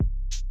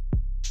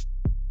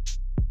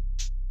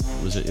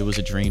It was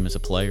a dream as a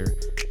player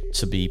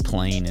to be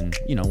playing in,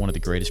 one of the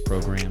greatest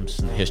programs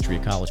in the history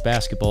of college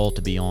basketball,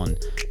 to be on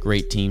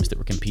great teams that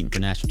were competing for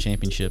national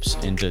championships,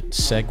 and to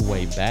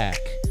segue back,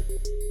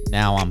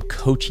 now I'm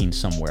coaching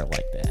somewhere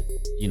like that,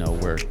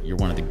 where you're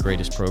one of the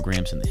greatest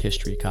programs in the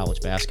history of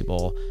college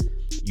basketball.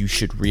 You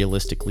should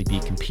realistically be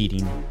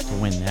competing to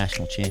win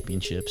national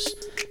championships.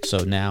 So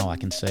now I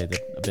can say that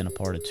I've been a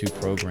part of 2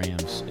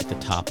 programs at the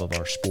top of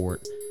our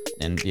sport.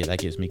 And yeah, that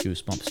gives me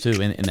goosebumps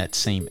too. And that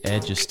same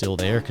edge is still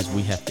there because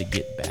we have to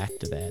get back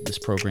to that. This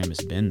program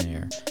has been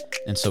there.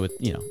 And so,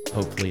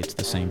 hopefully it's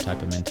the same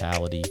type of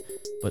mentality,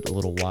 but a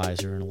little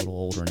wiser and a little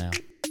older now.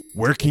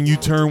 Where can you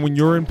turn when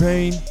you're in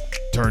pain?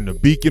 Turn to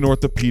Beacon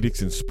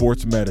Orthopedics and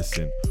Sports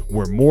Medicine,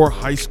 where more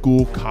high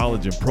school,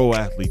 college, and pro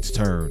athletes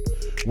turn,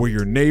 where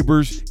your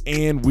neighbors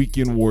and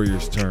weekend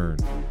warriors turn,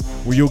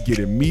 where you'll get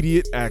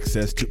immediate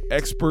access to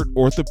expert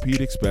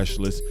orthopedic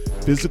specialists,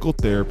 physical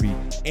therapy,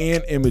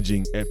 and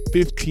imaging at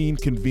 15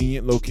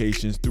 convenient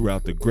locations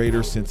throughout the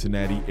greater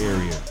Cincinnati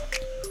area.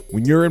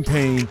 When you're in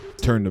pain,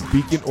 turn to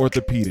Beacon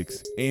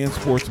Orthopedics and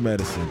Sports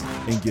Medicine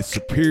and get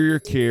superior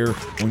care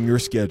on your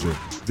schedule.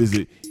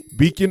 Visit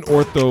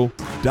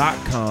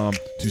beaconortho.com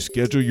to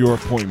schedule your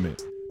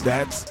appointment.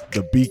 That's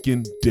the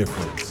Beacon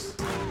difference.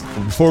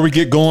 Well, before we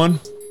get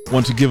going, I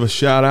want to give a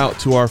shout out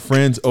to our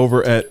friends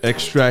over at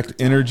Extract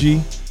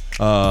Energy,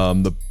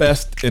 the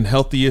best and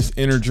healthiest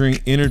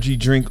energy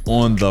drink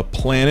on the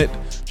planet.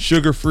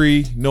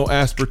 Sugar-free, no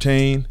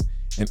aspartame,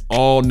 and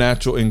all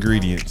natural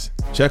ingredients.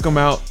 Check them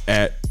out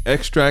at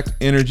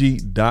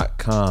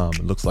extractenergy.com.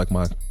 It looks like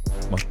my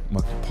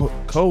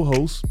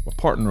co-host, my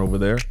partner over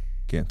there,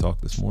 can't talk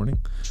this morning.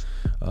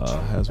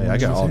 I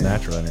got all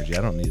natural energy.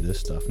 I don't need this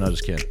stuff. No,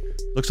 just kidding.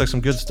 Looks like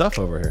some good stuff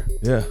over here.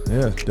 Yeah,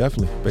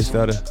 definitely. Based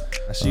out of.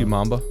 I see you,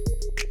 Mamba.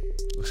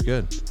 Looks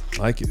good.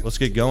 Like it. Let's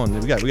get going.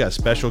 We got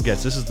special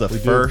guests. This is the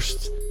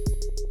first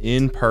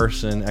in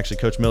person. Actually,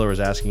 Coach Miller was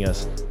asking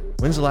us,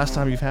 when's the last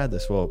time you've had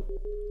this? Well,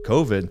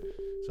 COVID.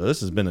 So this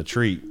has been a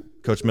treat.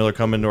 Coach Miller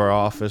coming to our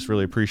office.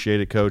 Really appreciate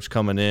it, Coach,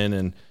 coming in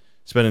and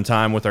spending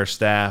time with our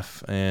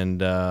staff.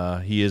 And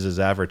he is as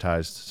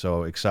advertised.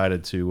 So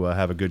excited to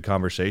have a good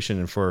conversation,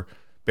 and for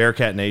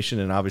Bearcat Nation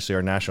and obviously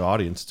our national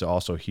audience to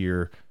also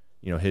hear,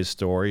 his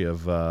story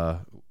of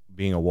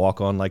being a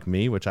walk-on like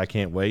me, which I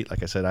can't wait.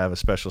 Like I said, I have a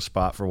special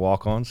spot for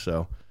walk-ons.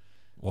 So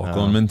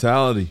walk-on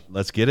mentality.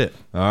 Let's get it.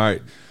 All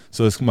right.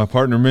 So as my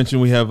partner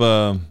mentioned, we have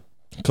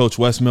Coach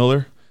Wes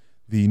Miller,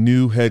 the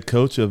new head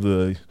coach of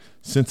the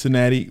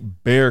Cincinnati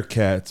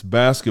Bearcats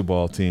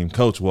basketball team.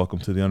 Coach, welcome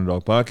to the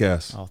Underdog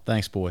Podcast. Oh,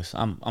 thanks, boys.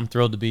 I'm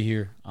thrilled to be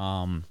here.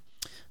 Done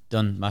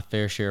my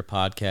fair share of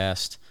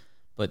podcasts,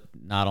 but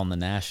not on the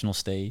national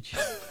stage.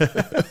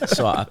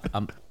 So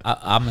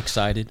I'm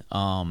excited.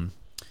 I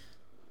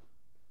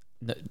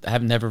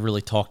have never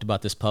really talked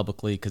about this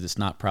publicly because it's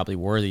not probably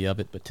worthy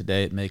of it, but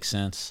today it makes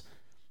sense.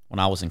 When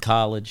I was in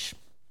college,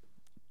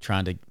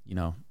 trying to,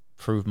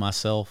 prove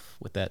myself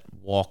with that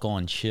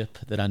walk-on chip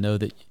that I know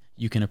that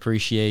you can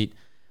appreciate,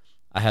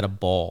 I had a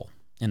ball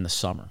in the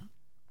summer,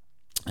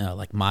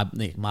 like my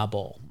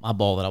ball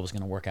that I was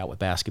going to work out with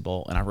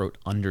basketball, and I wrote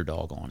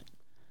Underdog on it.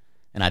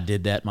 And I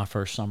did that my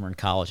first summer in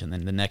college, and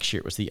then the next year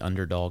it was the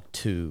Underdog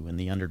 2 and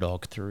the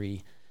Underdog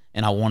 3,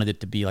 and I wanted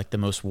it to be like the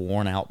most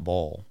worn-out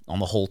ball on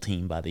the whole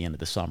team by the end of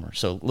the summer.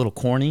 So a little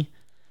corny,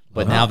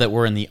 but now that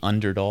we're in the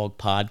Underdog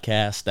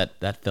podcast,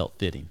 that felt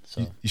fitting.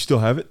 So you still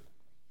have it?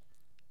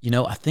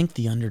 I think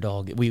the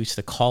Underdog, we used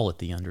to call it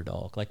the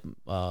Underdog. Like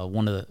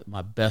one of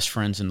my best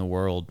friends in the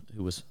world,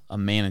 who was a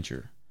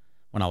manager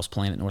when I was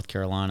playing at North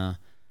Carolina,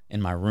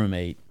 and my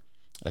roommate,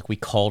 like we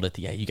called it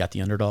you got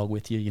the Underdog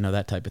with you,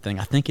 that type of thing.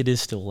 I think it is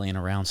still laying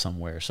around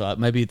somewhere. So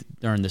maybe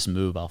during this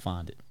move I'll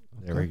find it.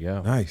 There we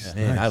go. Nice.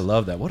 Man, nice. I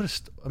love that.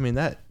 That in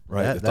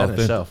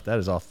itself, that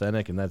is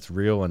authentic, and that's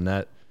real, and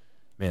that,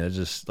 man, it's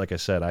just, like I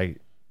said,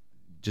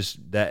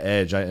 that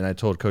edge. I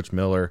told Coach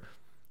Miller,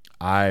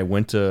 I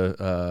went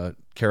to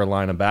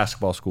Carolina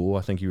basketball school.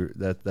 I think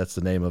that's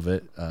the name of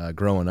it,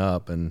 growing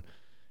up, and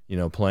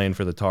playing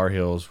for the Tar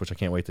Heels, which I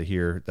can't wait to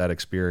hear that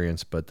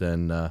experience. But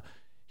then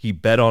he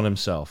bet on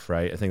himself,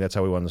 right? I think that's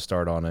how we wanted to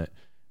start on it.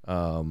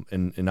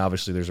 And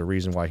obviously there's a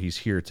reason why he's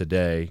here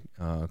today,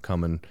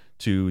 coming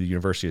to the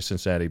University of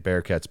Cincinnati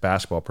Bearcats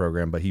basketball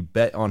program. But he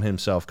bet on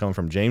himself, coming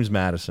from James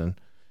Madison,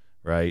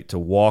 right, to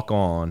walk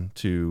on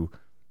to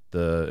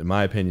in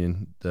my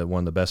opinion, one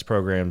of the best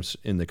programs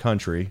in the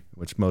country,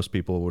 which most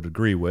people would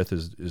agree with,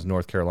 is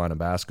North Carolina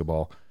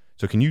basketball.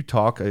 So can you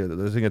talk? I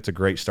think it's a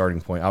great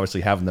starting point.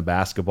 Obviously, having the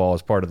basketball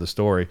is part of the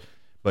story,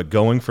 but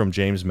going from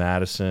James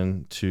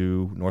Madison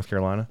to North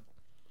Carolina?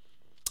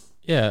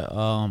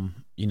 Yeah,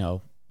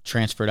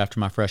 transferred after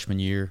my freshman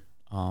year.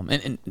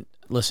 And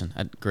listen, I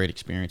had a great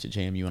experience at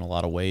JMU in a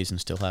lot of ways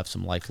and still have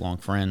some lifelong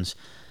friends.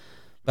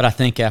 But I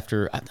think I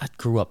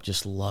grew up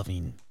just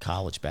loving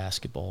college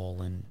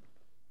basketball, and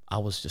I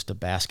was just a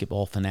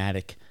basketball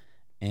fanatic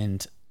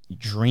and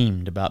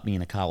dreamed about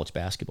being a college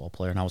basketball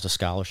player. And I was a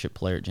scholarship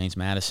player at James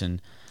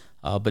Madison.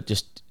 But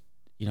just,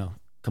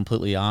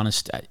 completely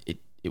honest,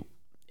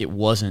 it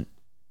wasn't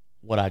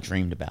what I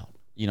dreamed about.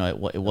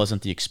 it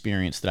wasn't the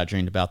experience that I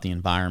dreamed about, the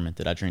environment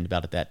that I dreamed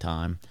about at that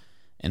time.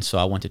 And so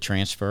I went to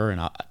transfer, and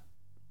I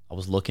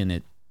was looking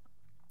at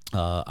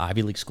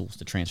Ivy League schools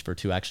to transfer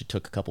to. I actually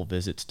took a couple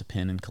visits to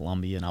Penn and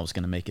Columbia, and I was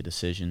going to make a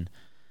decision.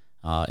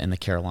 And the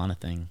Carolina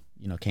thing,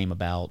 came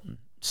about. And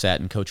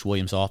sat in Coach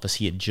Williams' office.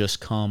 He had just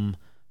come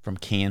from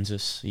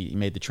Kansas. He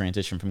made the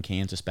transition from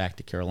Kansas back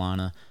to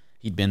Carolina.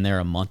 He'd been there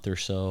a month or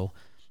so,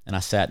 and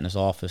I sat in his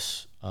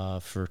office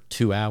for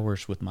 2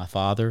 hours with my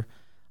father.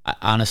 I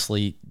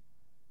honestly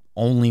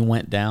only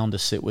went down to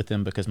sit with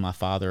him because my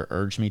father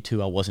urged me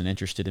to. I wasn't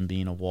interested in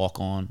being a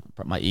walk-on.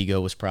 My ego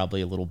was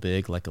probably a little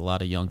big, like a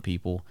lot of young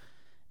people.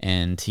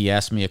 And he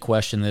asked me a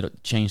question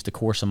that changed the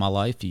course of my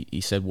life. He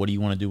said, "What do you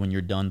want to do when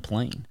you're done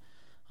playing?"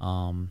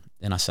 And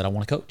I said, "I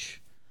want to coach."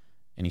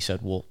 And he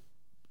said, "Well,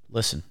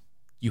 listen,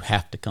 you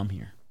have to come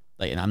here."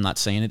 And I'm not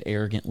saying it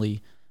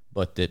arrogantly,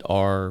 but that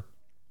our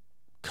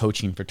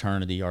coaching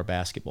fraternity, our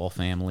basketball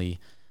family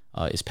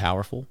is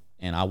powerful,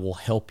 and I will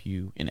help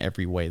you in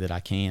every way that I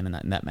can,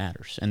 and that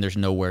matters. And there's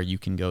nowhere you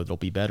can go that'll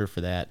be better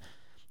for that.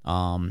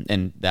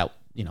 And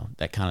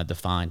that kind of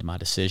defined my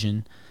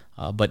decision.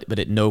 But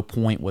at no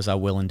point was I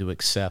willing to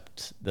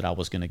accept that I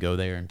was going to go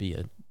there and be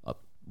a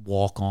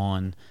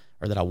walk-on,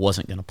 or that I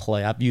wasn't going to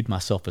play. I viewed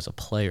myself as a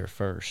player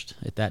first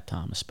at that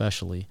time,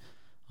 especially.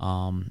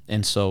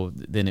 And so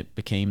then it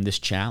became this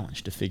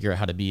challenge to figure out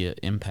how to be an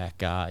impact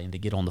guy and to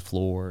get on the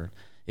floor.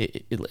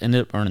 It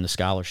ended up earning the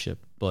scholarship,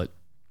 but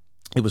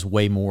it was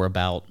way more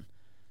about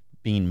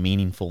being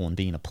meaningful and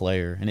being a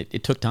player. And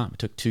it took time. It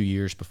took 2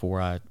 years before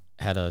I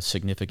had a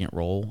significant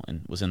role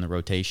and was in the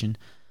rotation.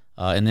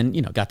 And then,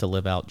 got to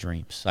live out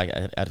dreams.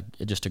 I had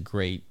just a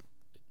great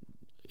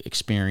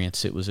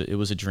experience. It was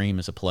a dream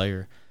as a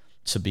player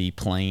to be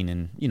playing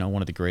in,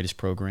 one of the greatest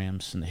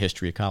programs in the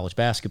history of college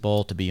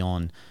basketball, to be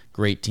on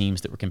great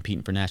teams that were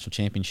competing for national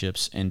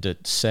championships, and to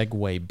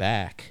segue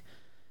back,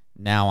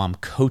 now I'm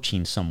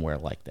coaching somewhere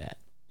like that,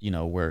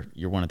 where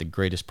you're one of the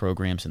greatest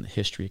programs in the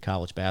history of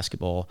college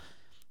basketball.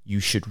 You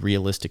should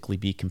realistically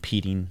be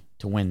competing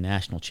to win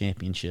national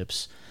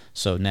championships.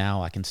 So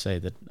now I can say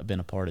that I've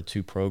been a part of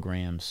 2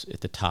 programs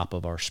at the top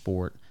of our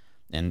sport.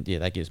 And, yeah,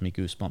 that gives me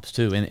goosebumps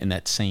too. And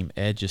that same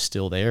edge is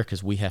still there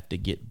because we have to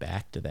get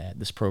back to that.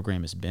 This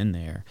program has been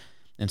there.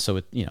 And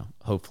so,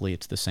 hopefully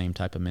it's the same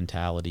type of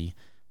mentality,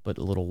 but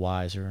a little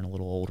wiser and a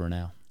little older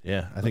now.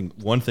 Yeah, I think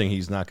one thing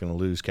he's not going to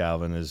lose,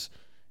 Calvin, is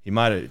he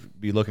might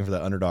be looking for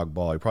that underdog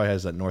ball. He probably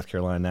has that North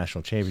Carolina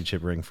national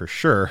championship ring for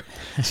sure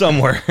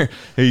somewhere.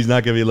 He's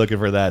not going to be looking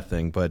for that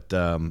thing. But,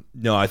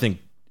 no, I think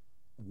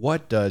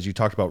you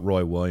talked about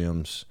Roy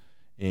Williams,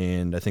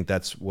 and I think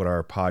that's what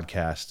our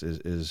podcast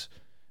is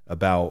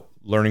about,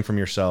 learning from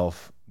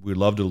yourself. We'd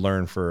love to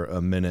learn for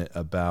a minute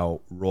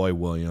about Roy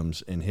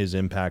Williams and his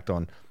impact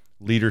on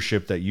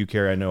leadership that you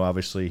carry. I know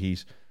obviously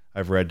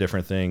I've read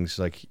different things,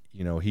 like,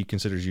 he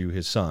considers you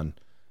his son.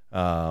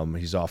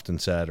 He's often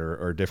said,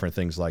 or different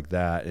things like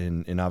that.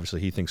 And obviously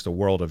he thinks the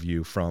world of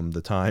you from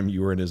the time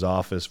you were in his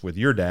office with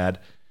your dad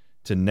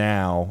to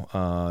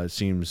now. It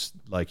seems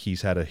like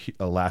he's had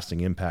a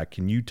lasting impact.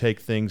 Can you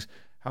take things,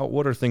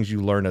 what are things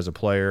you learned as a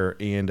player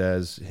and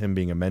as him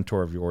being a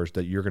mentor of yours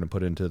that you're going to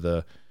put into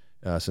the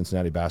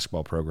Cincinnati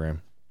basketball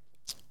program?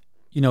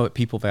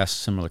 People have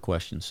asked similar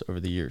questions over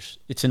the years.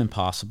 It's an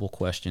impossible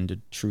question to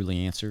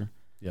truly answer.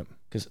 Yep.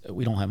 Because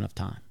we don't have enough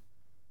time.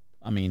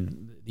 I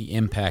mean, the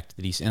impact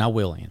that and I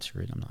will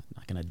answer it. I'm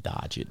not going to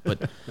dodge it,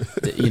 but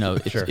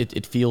Sure.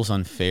 it feels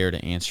unfair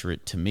to answer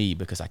it to me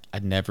because I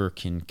never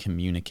can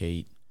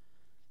communicate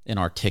and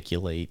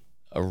articulate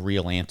a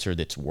real answer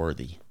that's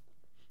worthy.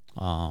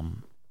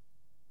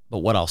 But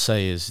what I'll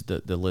say is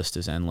the list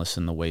is endless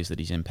in the ways that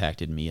he's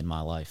impacted me in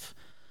my life.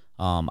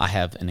 I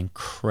have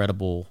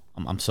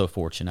I'm so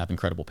fortunate. I have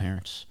incredible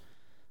parents.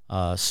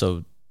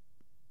 So,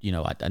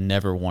 I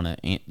never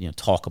want to,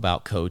 talk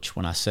about Coach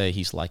when I say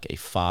he's like a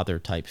father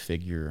type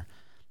figure,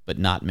 but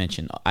not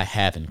mention I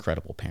have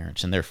incredible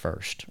parents and they're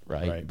first,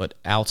 right? But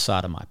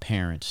outside of my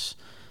parents,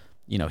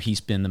 he's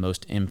been the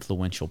most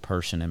influential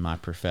person in my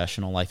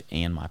professional life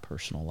and my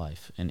personal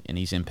life. And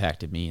he's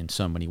impacted me in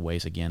so many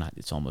ways. Again,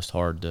 it's almost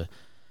hard to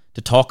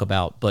talk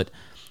about. But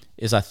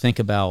as I think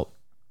about,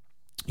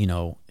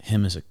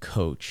 him as a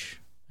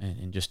coach,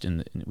 and just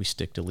we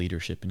stick to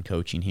leadership and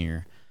coaching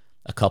here,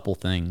 a couple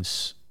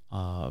things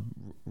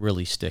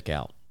really stick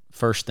out.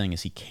 First thing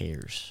is he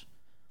cares.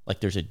 Like,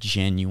 there's a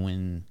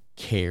genuine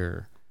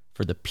care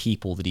for the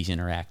people that he's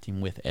interacting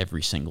with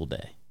every single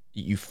day.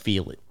 You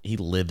feel it. He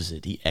lives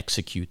it. He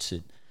executes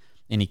it.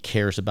 And he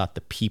cares about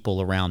the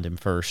people around him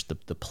first,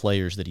 the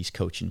players that he's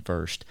coaching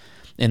first.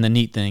 And the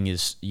neat thing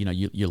is,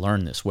 you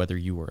learn this, whether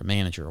you were a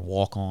manager, a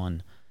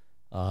walk-on,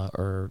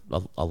 or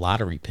a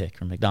lottery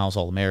pick, or McDonald's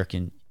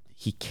All-American,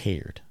 he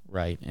cared,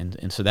 right?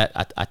 And so that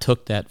I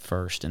took that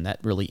first, and that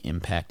really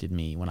impacted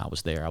me when I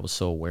was there. I was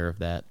so aware of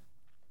that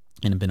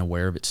and have been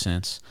aware of it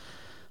since.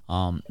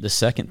 The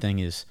second thing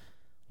is,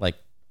 like,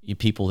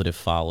 people that have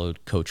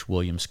followed Coach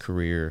Williams'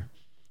 career,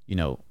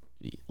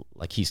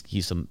 like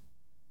he's a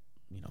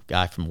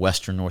guy from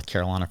Western North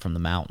Carolina, from the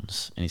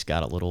mountains, and he's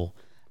got a little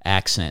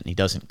accent, and he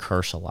doesn't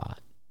curse a lot,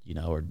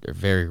 or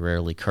very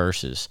rarely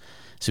curses.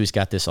 So he's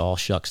got this all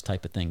shucks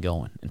type of thing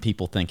going, and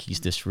people think he's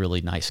this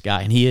really nice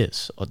guy, and he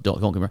is.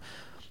 Don't get me wrong.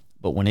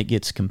 But when it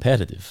gets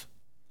competitive,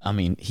 I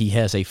mean, he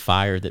has a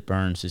fire that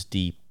burns as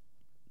deep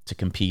to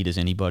compete as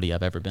anybody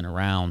I've ever been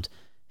around.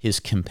 His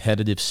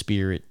competitive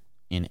spirit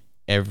in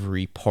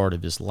every part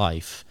of his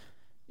life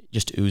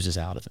just oozes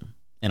out of him,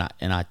 and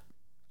I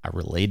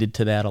related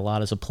to that a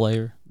lot as a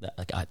player.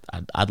 Like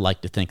I'd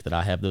like to think that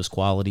I have those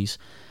qualities,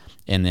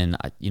 and then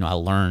I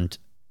learned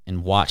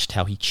and watched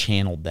how he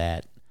channeled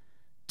that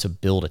to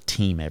build a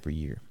team every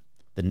year.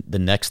 The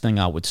next thing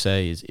I would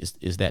say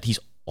is that he's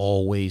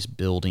always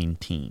building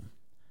team.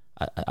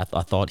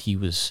 I thought he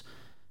was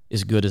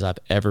as good as I've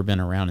ever been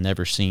around and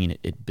ever seen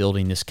at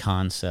building this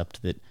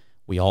concept that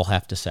we all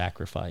have to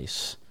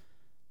sacrifice,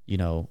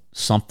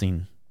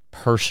 something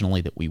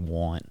personally that we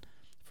want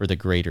for the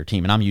greater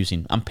team. And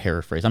I'm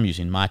paraphrasing, I'm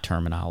using my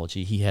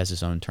terminology. He has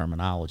his own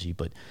terminology,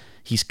 but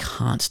he's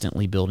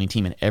constantly building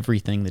team in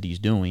everything that he's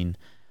doing.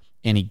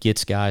 And he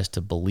gets guys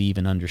to believe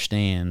and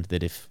understand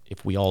that if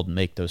we all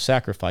make those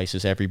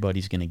sacrifices,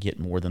 everybody's going to get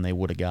more than they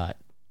would have got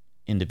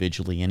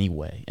individually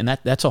anyway. And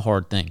that's a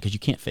hard thing because you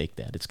can't fake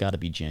that. It's got to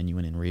be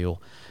genuine and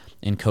real.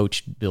 And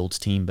Coach builds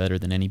team better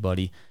than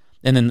anybody.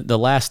 And then the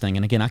last thing,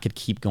 and again, I could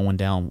keep going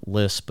down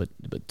lists, but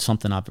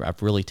something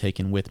I've really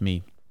taken with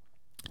me,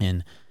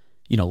 and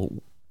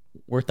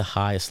we're at the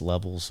highest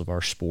levels of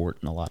our sport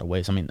in a lot of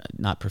ways. I mean,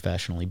 not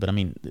professionally, but I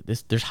mean,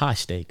 there's high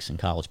stakes in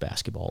college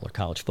basketball or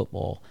college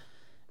football.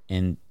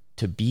 And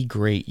to be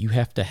great, you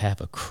have to have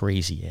a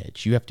crazy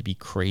edge. You have to be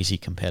crazy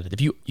competitive.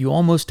 You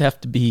almost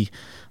have to be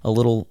a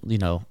little,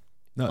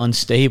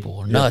 unstable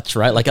or nuts,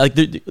 right? Like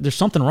there's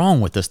something wrong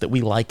with us that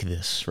we like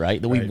this,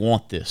 right? That we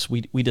want this.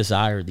 We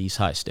desire these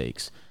high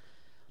stakes.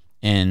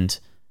 And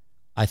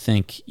I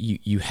think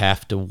you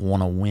have to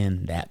want to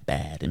win that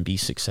bad and be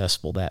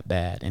successful that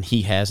bad. And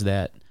he has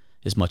that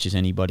as much as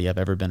anybody I've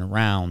ever been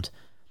around.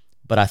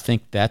 But I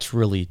think that's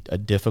really a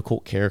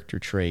difficult character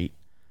trait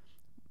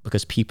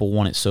because people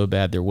want it so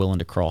bad they're willing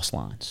to cross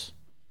lines.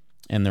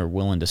 And they're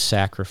willing to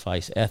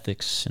sacrifice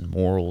ethics and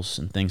morals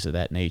and things of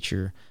that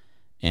nature.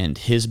 And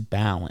his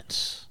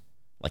balance,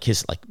 like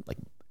his like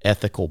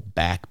ethical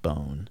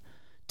backbone,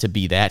 to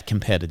be that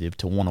competitive,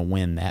 to want to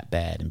win that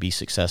bad and be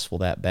successful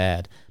that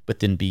bad, but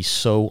then be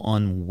so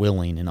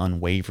unwilling and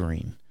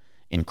unwavering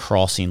in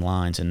crossing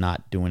lines and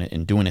not doing it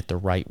and doing it the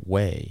right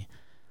way,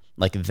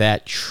 like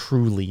that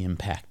truly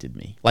impacted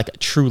me.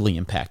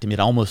 It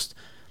almost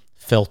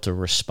felt a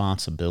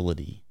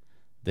responsibility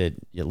that,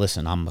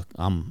 listen,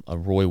 I'm a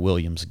Roy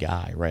Williams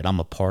guy, right?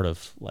 I'm a part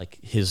of like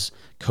his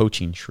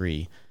coaching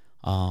tree.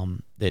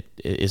 That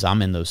is,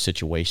 I'm in those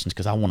situations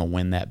because I want to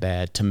win that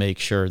bad to make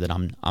sure that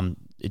I'm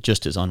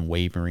just as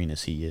unwavering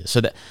as he is.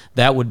 So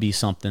that would be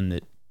something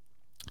that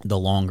the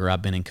longer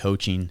I've been in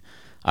coaching,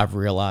 I've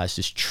realized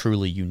is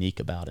truly unique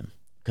about him.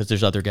 Because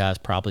there's other guys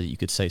probably that you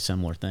could say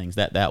similar things.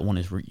 That one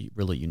is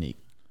really unique.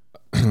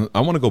 I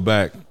want to go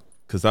back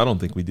because I don't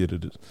think we did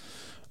it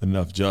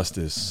enough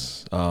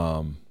justice.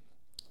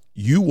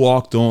 You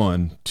walked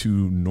on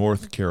to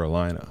North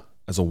Carolina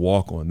as a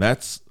walk-on.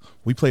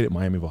 We played at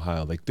Miami of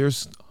Ohio. Like,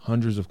 there's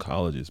hundreds of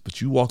colleges,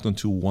 but you walked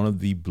onto one of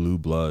the blue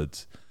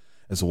bloods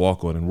as a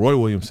walk-on. And Roy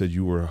Williams said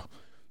you were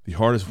the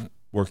hardest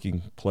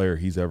working player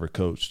he's ever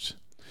coached.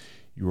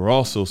 You were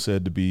also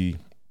said to be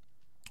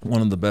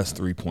one of the best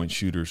three-point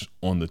shooters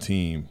on the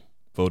team,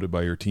 voted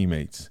by your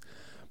teammates.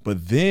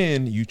 But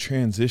then you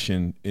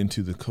transitioned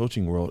into the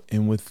coaching world,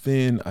 and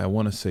within, I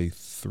want to say,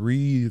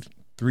 three,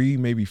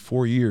 maybe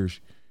 4 years,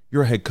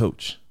 you're a head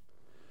coach.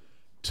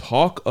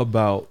 Talk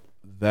about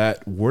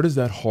that. Where does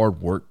that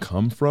hard work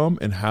come from,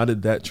 and how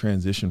did that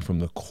transition from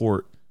the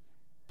court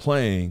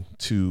playing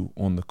to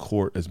on the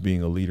court as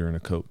being a leader and a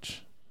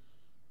coach?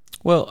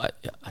 Well,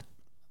 I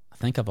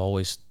think I've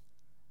always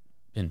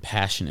been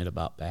passionate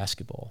about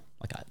basketball.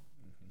 Like, I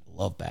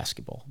love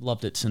basketball.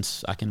 Loved it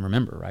since I can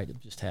remember, right?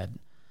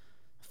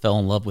 Fell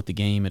in love with the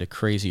game at a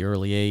crazy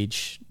early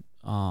age.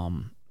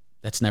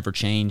 That's never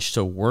changed.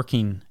 So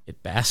working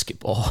at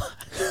basketball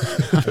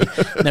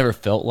never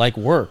felt like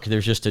work.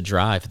 There's just a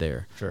drive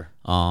there. Sure.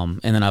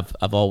 And then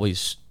I've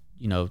always,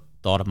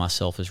 thought of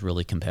myself as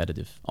really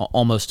competitive,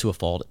 almost to a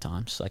fault at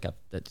times. Like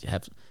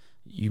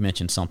you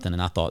mentioned something,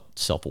 and I thought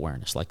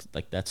self-awareness.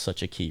 Like that's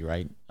such a key,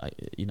 right?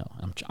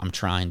 I'm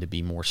trying to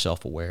be more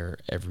self-aware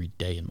every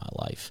day in my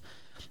life,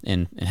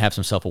 and have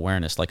some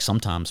self-awareness. Like,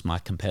 sometimes my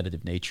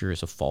competitive nature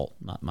is a fault.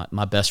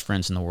 My best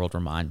friends in the world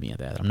remind me of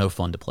that. I'm no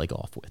fun to play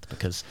golf with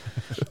because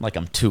like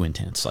I'm too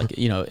intense.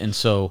 And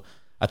so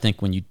I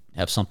think when you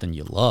have something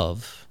you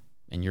love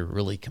and you're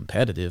really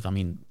competitive, I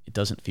mean, it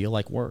doesn't feel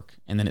like work.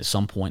 And then at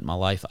some point in my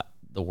life,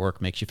 the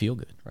work makes you feel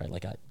good, right?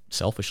 Like,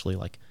 selfishly,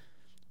 like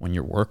when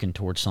you're working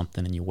towards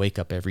something and you wake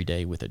up every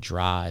day with a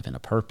drive and a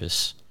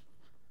purpose,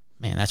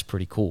 man, that's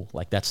pretty cool.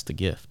 Like, that's the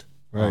gift.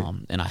 Right.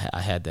 And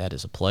I had that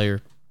as a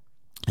player.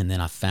 And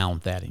then I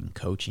found that in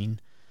coaching,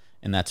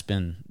 and that's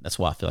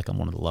why I feel like I'm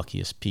one of the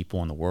luckiest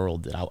people in the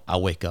world, that I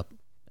wake up,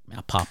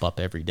 I pop up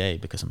every day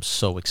because I'm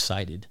so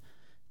excited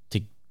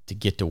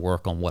get to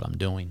work on what I'm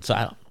doing. So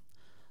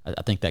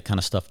I think that kind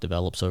of stuff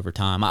develops over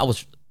time. I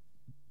was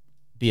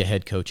be a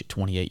head coach at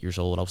 28 years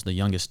old. I was the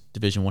youngest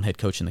Division I head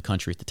coach in the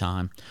country at the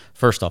time.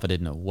 First off, I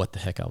didn't know what the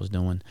heck I was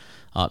doing,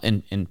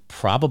 and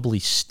probably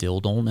still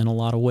don't in a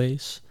lot of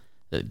ways.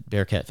 The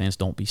Bearcat fans,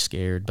 don't be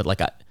scared, but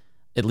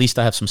at least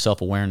I have some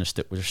self-awareness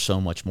that there's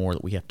so much more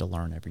that we have to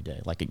learn every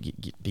day, like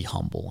be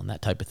humble and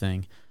that type of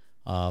thing.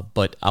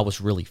 But I was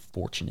really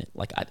fortunate.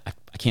 Like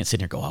I can't sit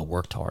here and go, I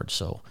worked hard,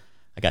 so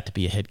I got to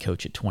be a head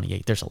coach at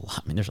 28. There's a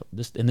lot. I mean,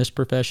 in this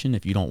profession,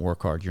 if you don't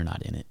work hard, you're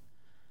not in it,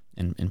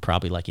 and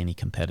probably like any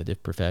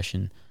competitive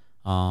profession.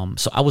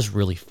 So I was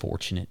really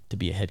fortunate to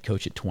be a head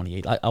coach at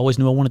 28. I always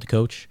knew I wanted to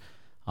coach.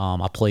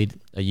 I played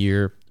a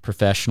year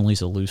professionally,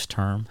 is a loose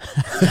term.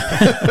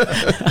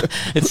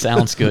 It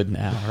sounds good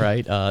now,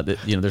 right?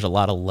 There's a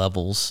lot of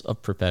levels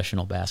of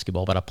professional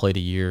basketball, but I played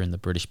a year in the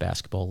British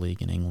Basketball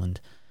League in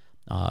England,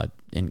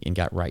 and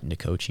got right into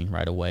coaching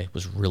right away.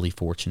 Was really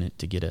fortunate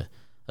to get a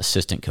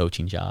assistant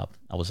coaching job.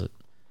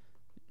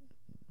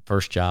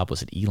 First job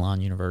was at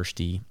Elon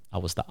University. I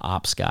was the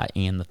ops guy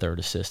and the third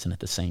assistant at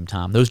the same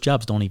time. Those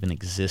jobs don't even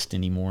exist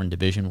anymore in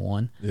Division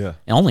I. Yeah.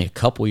 And only a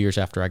couple years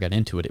after I got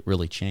into it, it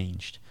really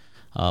changed.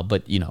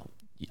 But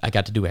I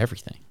got to do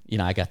everything.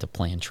 I got to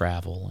plan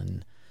travel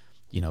and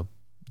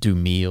do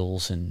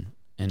meals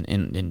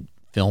and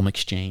film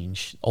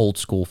exchange, old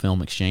school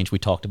film exchange. We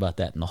talked about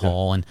that in the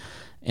hall,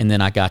 and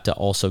then I got to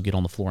also get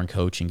on the floor and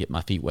coach and get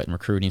my feet wet in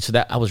recruiting. So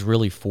that I was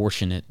really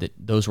fortunate that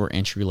those were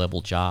entry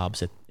level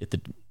jobs at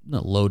the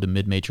low to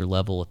mid major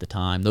level at the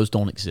time. Those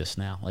don't exist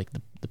now. Like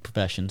the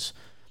professions,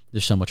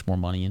 there's so much more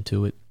money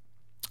into it.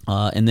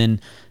 And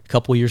then a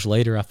couple of years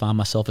later, I found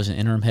myself as an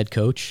interim head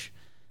coach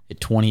at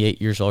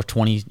 28 years old,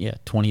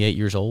 28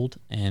 years old,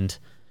 and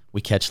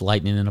we catch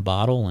lightning in a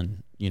bottle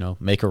and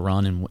make a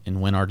run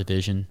and win our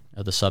division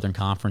of the Southern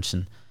Conference.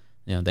 And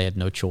they had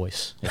no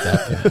choice at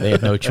that point. They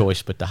had no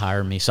choice but to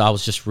hire me. So I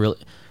was just really,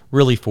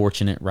 really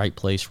fortunate. Right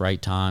place,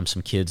 right time.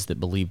 Some kids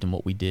that believed in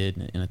what we did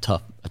in a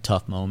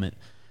tough moment.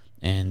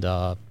 And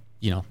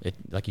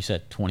like you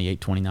said,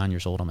 28, 29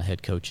 years old, I'm a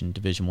head coach in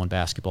Division I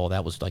basketball.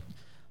 That was like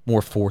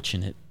more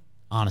fortunate,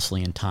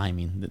 honestly, in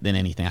timing than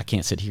anything. I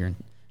can't sit here and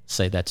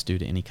say that's due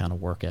to any kind of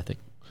work ethic.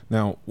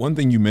 Now, one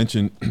thing you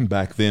mentioned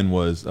back then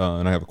was,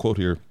 and I have a quote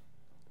here.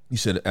 You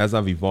said, as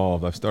I've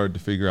evolved, I've started to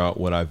figure out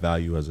what I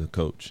value as a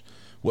coach.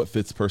 What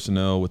fits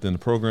personnel within the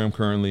program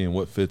currently, and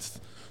what fits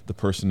the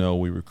personnel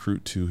we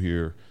recruit to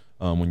here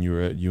when you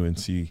were at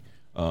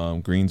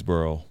UNC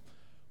Greensboro.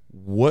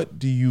 What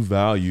do you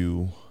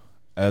value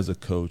as a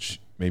coach?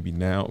 Maybe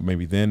now,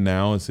 maybe then.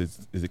 Now is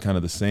it kind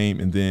of the same?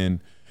 And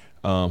then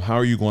how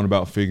are you going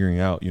about figuring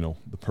out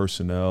the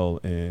personnel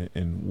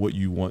and what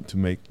you want to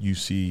make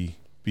UC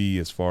be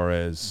as far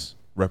as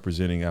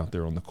representing out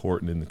there on the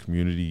court and in the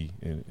community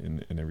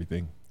and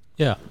everything?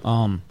 Yeah,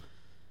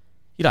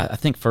 I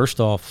think first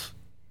off,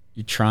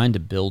 you're trying to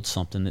build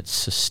something that's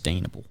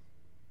sustainable,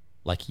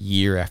 like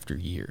year after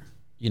year.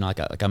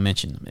 Like I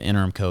mentioned, I'm an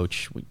interim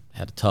coach. We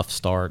had a tough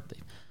start. They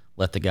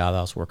let the guy that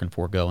I was working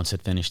for go and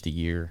said finish the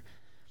year.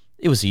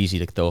 It was easy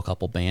to throw a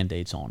couple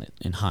Band-Aids on it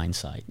in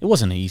hindsight. It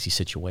wasn't an easy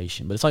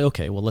situation, but it's like,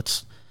 okay, well,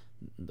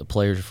 the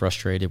players are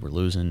frustrated. We're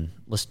losing.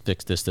 Let's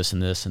fix this,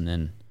 and this, and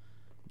then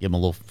give them a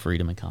little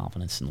freedom and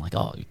confidence. And like,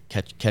 you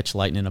catch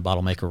lightning in a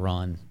bottle, make a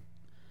run.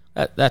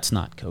 That's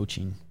not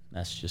coaching.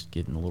 That's just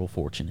getting a little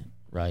fortunate,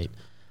 right?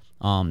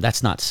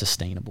 That's not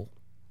sustainable.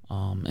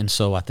 And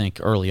so I think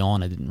early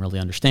on I didn't really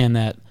understand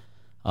that.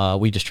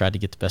 We just tried to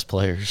get the best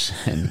players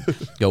and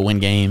go win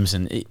games,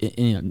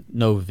 and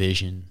no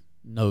vision,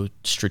 no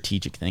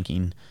strategic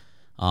thinking,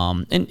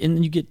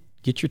 and you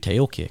get your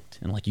tail kicked,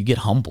 and like you get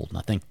humbled. And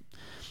I think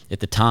at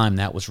the time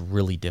that was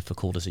really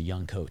difficult as a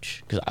young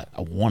coach because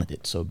I wanted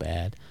it so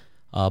bad,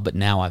 but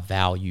now I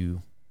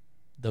value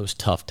those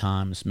tough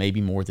times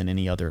maybe more than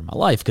any other in my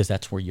life because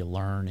that's where you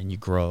learn and you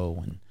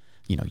grow, and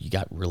you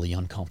got really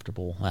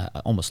uncomfortable.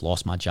 I almost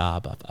lost my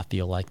job. I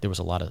feel like there was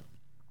a lot of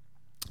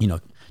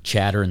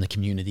chatter in the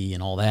community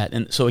and all that.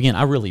 And so again,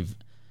 I really,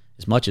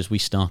 as much as we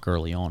stunk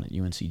early on at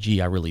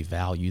UNCG, I really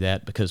value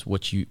that because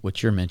what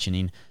you're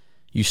mentioning,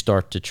 you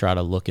start to try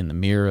to look in the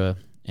mirror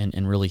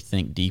and really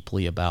think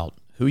deeply about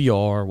who you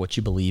are, what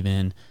you believe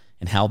in,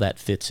 and how that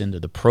fits into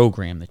the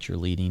program that you're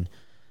leading.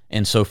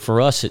 And so for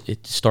us,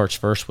 it starts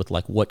first with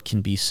like what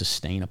can be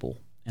sustainable.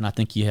 And I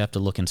think you have to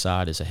look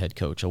inside as a head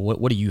coach.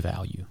 What do you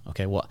value?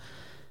 Okay, well,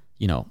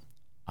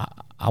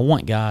 I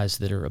want guys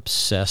that are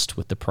obsessed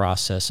with the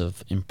process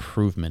of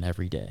improvement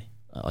every day,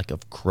 like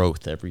of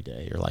growth every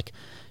day, or like,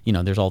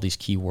 there's all these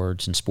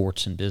keywords in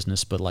sports and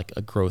business, but like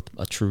a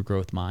true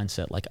growth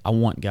mindset. Like I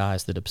want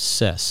guys that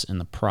obsess in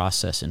the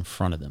process in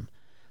front of them,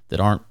 that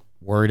aren't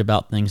worried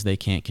about things they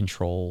can't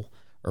control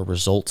or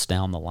results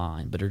down the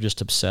line, but are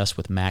just obsessed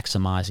with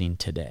maximizing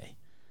today.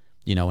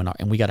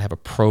 And we got to have a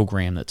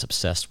program that's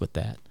obsessed with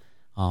that.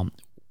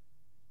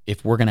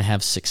 If we're going to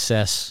have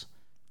success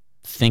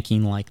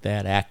thinking like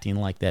that, acting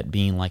like that,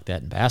 being like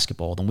that in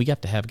basketball, then we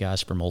got to have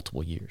guys for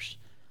multiple years.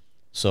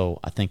 So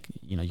I think,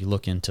 you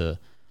look into,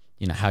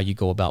 how you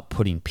go about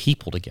putting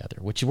people together,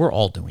 which we're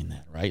all doing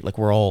that, right? Like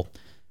we're all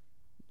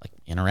like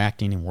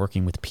interacting and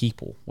working with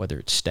people, whether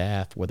it's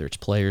staff, whether it's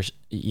players.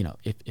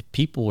 If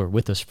people are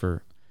with us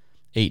for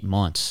 8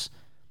 months,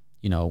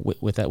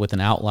 with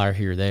an outlier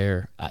here or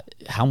there,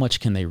 how much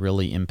can they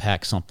really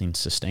impact something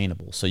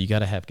sustainable? So you got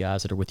to have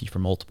guys that are with you for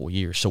multiple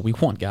years. So we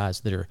want guys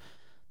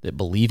that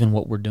believe in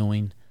what we're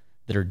doing,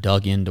 that are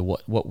dug into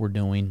what we're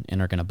doing,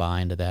 and are going to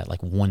buy into that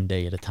like one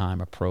day at a time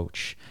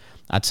approach.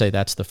 I'd say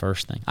that's the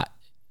first thing.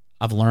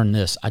 I've learned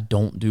this. I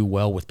don't do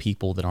well with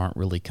people that aren't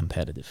really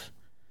competitive.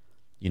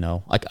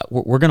 Like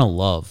we're going to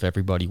love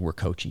everybody we're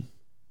coaching.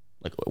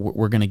 Like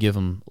we're going to give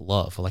them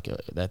love. Like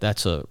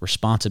that's a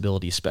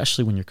responsibility,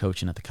 especially when you're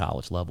coaching at the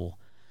college level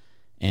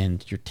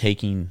and you're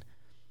taking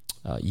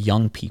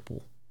young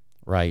people,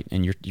 right?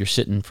 And you're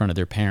sitting in front of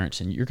their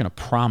parents and you're going to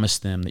promise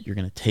them that you're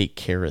going to take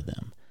care of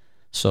them.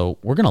 So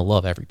we're going to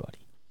love everybody.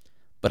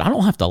 But I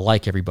don't have to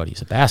like everybody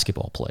as a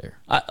basketball player.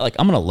 I'm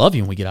going to love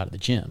you when we get out of the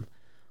gym.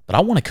 But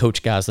I want to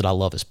coach guys that I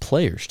love as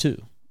players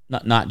too,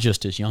 not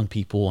just as young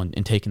people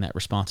and taking that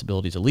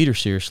responsibility as a leader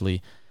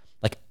seriously.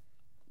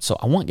 So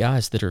I want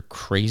guys that are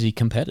crazy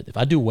competitive.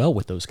 I do well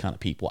with those kind of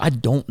people. I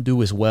don't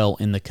do as well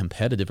in the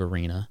competitive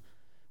arena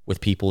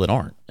with people that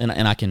aren't.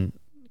 And I can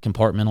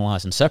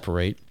compartmentalize and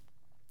separate,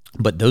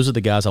 but those are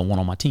the guys I want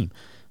on my team,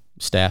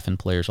 staff and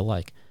players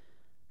alike.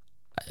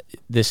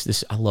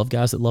 I love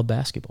guys that love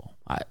basketball.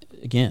 I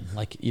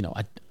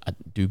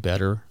do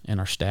better and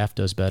our staff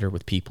does better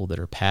with people that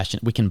are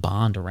passionate. We can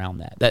bond around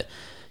that.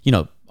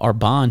 Our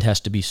bond has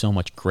to be so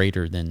much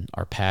greater than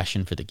our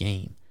passion for the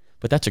game.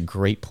 But that's a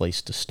great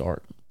place to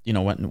start.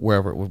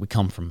 Wherever we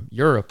come from,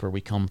 Europe, or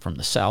we come from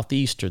the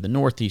Southeast or the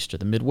Northeast or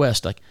the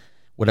Midwest, like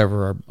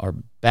whatever our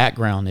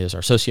background is,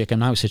 our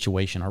socioeconomic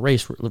situation, our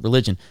race,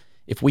 religion,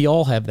 if we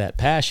all have that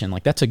passion,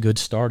 like that's a good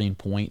starting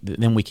point,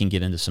 then we can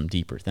get into some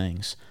deeper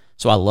things.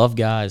 So I love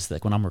guys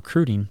that when I'm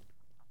recruiting,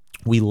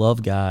 we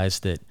love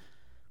guys that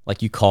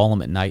like you call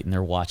them at night and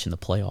they're watching the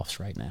playoffs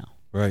right now.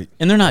 Right.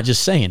 And they're not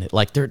just saying it,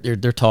 like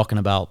they're talking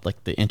about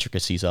like the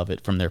intricacies of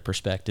it from their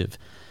perspective.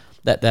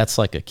 That's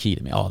like a key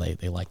to me. Oh,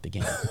 they like the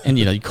game. And,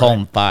 you call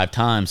them 5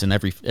 times, and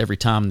every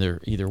time they're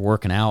either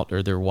working out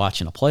or they're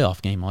watching a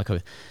playoff game, I'm like, oh,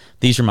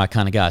 these are my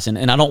kind of guys.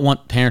 And I don't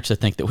want parents to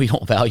think that we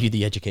don't value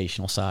the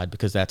educational side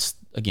because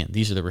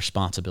these are the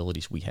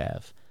responsibilities we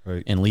have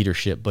in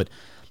leadership. But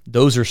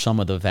those are some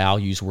of the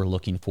values we're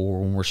looking for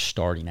when we're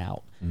starting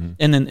out. Mm-hmm.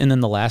 And then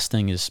the last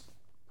thing is,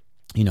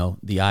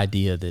 the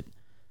idea that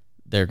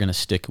they're going to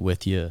stick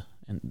with you.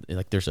 And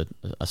like there's a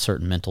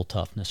certain mental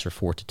toughness or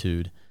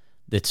fortitude.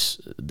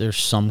 There's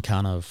some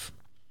kind of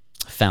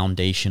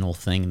foundational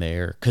thing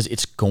there because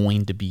it's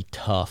going to be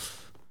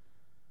tough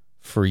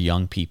for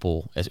young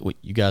people.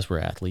 You guys were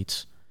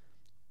athletes.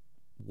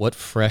 What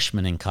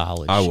freshman in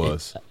college? I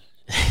was.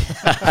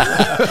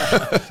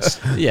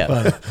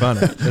 Yeah,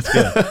 funny. That's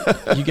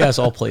good. You guys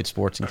all played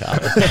sports in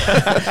college.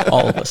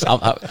 All of us.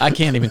 I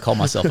can't even call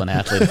myself an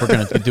athlete if we're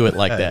going to do it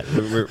like that.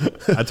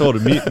 I told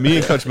him me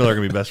and Coach Miller are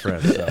going to be best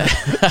friends. So.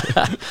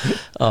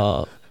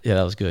 Yeah,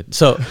 that was good.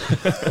 So,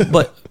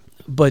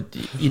 But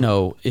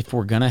if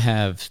we're going to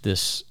have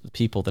this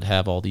people that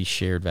have all these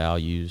shared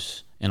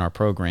values in our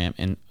program,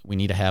 and we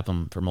need to have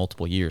them for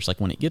multiple years,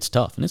 like when it gets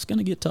tough, and it's going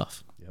to get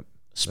tough,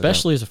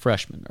 especially as a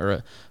freshman or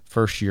a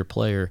first-year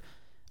player,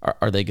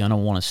 are they going to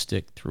want to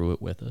stick through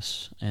it with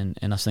us? And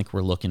I think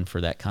we're looking for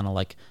that kind of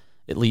like,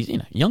 at least,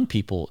 young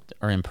people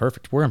are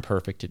imperfect. We're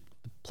imperfect at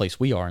the place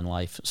we are in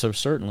life, so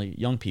certainly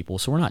young people,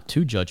 so we're not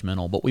too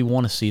judgmental, but we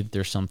want to see that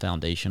there's some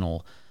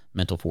foundational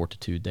mental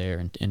fortitude there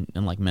and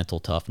like mental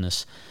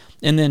toughness.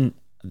 And then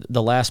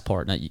the last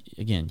part, now,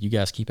 again, you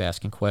guys keep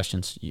asking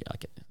questions.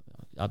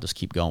 I'll just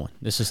keep going.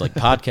 This is like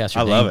podcasts.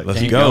 I love it.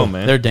 Let's go,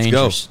 man. They're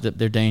dangerous.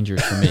 They're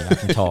dangerous for me. I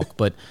can talk.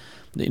 But,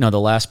 the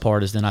last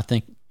part is then I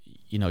think,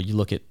 you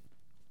look at,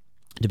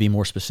 to be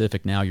more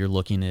specific now, you're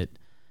looking at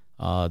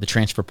the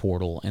transfer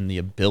portal and the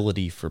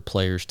ability for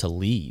players to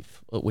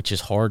leave, which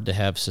is hard to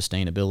have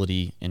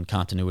sustainability and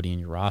continuity in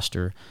your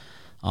roster.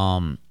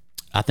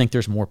 I think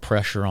there's more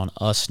pressure on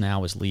us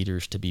now as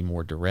leaders to be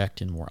more direct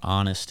and more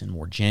honest and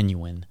more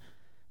genuine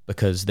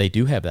because they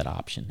do have that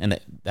option, and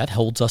that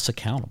holds us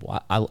accountable.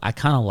 I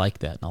kind of like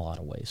that in a lot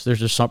of ways. There's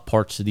just some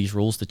parts of these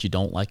rules that you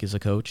don't like as a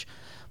coach,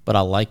 but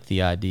I like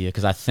the idea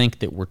because I think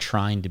that we're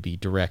trying to be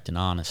direct and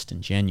honest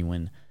and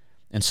genuine.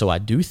 And so I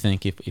do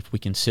think if we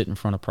can sit in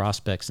front of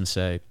prospects and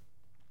say,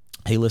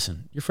 hey,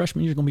 listen, your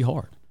freshman year is going to be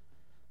hard.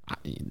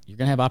 You're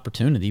going to have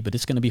opportunity, but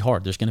it's going to be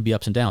hard. There's going to be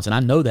ups and downs. And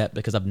I know that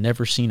because I've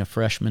never seen a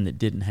freshman that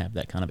didn't have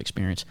that kind of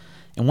experience.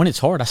 And when it's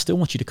hard, I still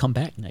want you to come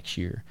back next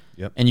year.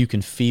 Yep. And you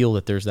can feel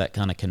that there's that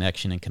kind of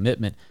connection and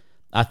commitment.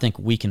 I think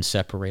we can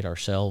separate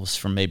ourselves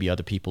from maybe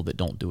other people that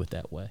don't do it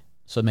that way.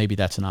 So maybe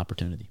that's an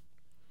opportunity.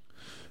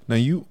 Now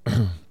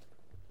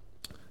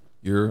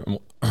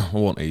I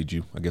won't age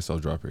you. I guess I'll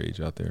drop your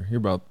age out there. You're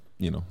about,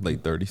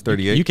 late 30s,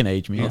 38. You can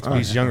age me.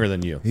 He's younger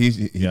than you. He's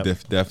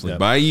definitely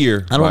by a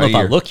year. I don't know if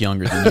I look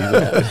younger than you.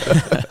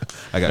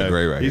 I got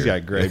gray right He's here.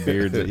 got gray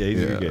beard. Yeah,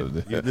 you're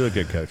good. You do a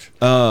good coach.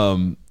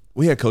 Well,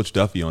 we had Coach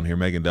Duffy on here,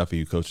 Megan Duffy,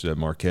 who coached at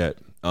Marquette.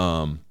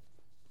 And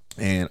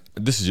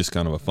this is just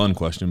kind of a fun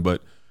question,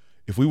 but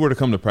if we were to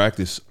come to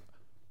practice,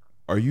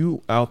 are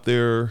you out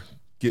there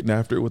getting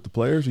after it with the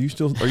players? Are you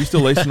still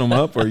lacing them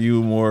up? Or are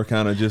you more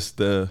kind of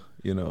just I'm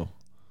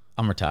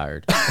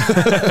retired.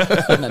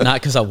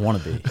 Not because I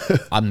want to be.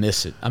 I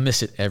miss it. I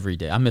miss it every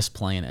day. I miss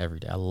playing every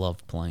day. I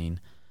love playing.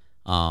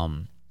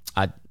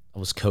 I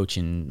was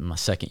coaching my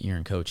second year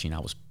in coaching. I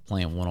was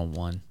playing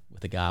one-on-one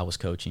with the guy I was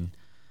coaching,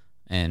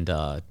 and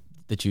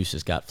the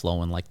juices got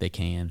flowing like they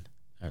can,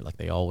 or like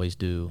they always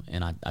do,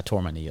 and I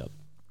tore my knee up.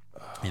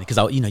 And because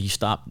you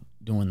stop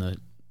doing the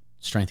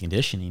strength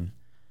conditioning,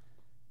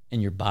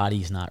 and your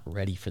body's not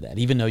ready for that.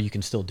 Even though you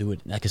can still do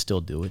it, I can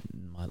still do it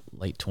in my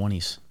late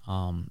 20s.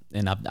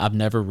 And I've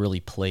never really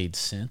played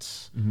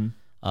since,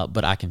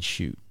 but I can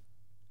shoot,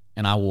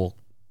 and I will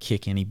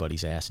kick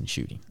anybody's ass in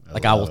shooting.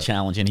 I will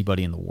challenge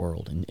anybody in the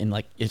world, and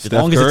like as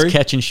long as it's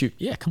catch and shoot.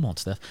 Yeah, come on,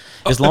 Steph.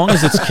 As long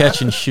as it's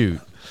catch and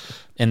shoot,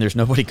 and there's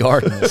nobody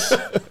guarding us,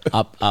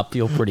 I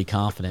feel pretty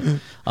confident.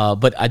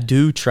 But I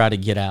do try to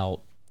get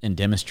out and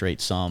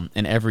demonstrate some,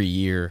 and every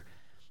year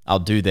I'll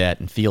do that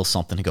and feel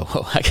something and go,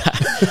 oh,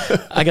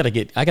 I got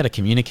to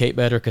communicate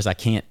better because I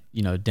can't,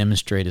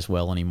 demonstrate as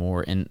well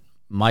anymore. And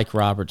Mike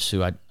Roberts,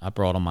 who I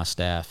brought on my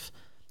staff,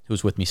 who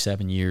was with me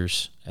 7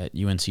 years at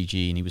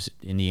UNCG, and he was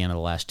in Indiana the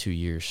last 2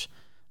 years,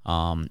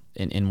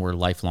 and we're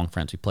lifelong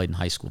friends. We played in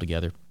high school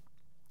together.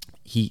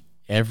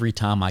 Every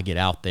time I get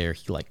out there,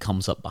 he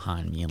comes up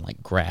behind me and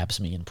grabs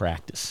me in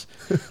practice,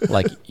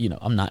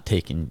 I'm not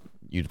taking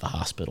you to the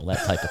hospital,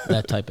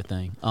 that type of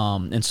thing.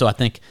 And so I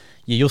think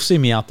you'll see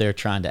me out there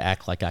trying to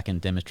act like I can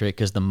demonstrate,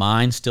 because the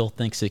mind still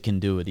thinks it can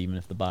do it, even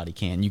if the body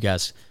can. You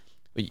guys,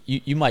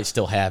 you might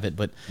still have it,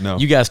 but no.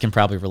 You guys can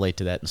probably relate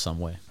to that in some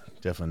way.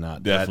 Definitely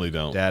not. Definitely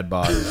don't. Dad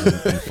bod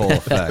is in full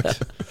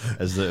effect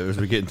as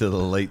we get into the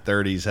late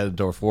 30s, headed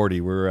toward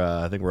 40.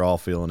 I think we're all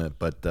feeling it.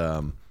 But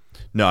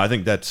no, I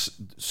think that's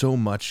so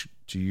much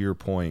to your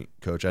point,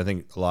 Coach. I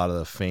think a lot of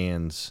the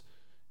fans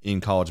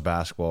in college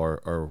basketball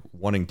are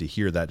wanting to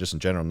hear that, just in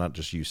general, not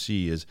just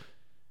UC, is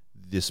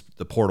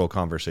the portal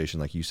conversation.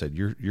 Like you said,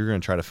 you're going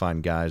to try to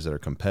find guys that are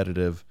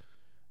competitive,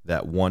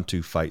 that want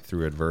to fight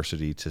through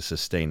adversity to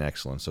sustain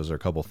excellence. Those are a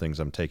couple of things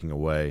I'm taking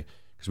away,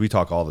 because we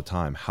talk all the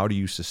time. How do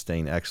you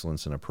sustain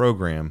excellence in a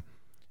program?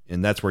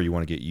 And that's where you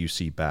want to get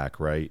UC back,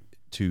 right,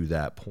 to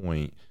that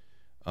point.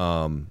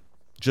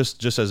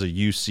 Just as a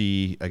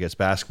UC, I guess,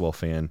 basketball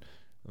fan,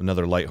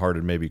 another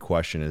lighthearted maybe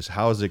question is,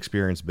 how has the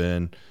experience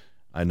been?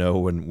 I know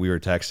when we were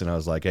texting, I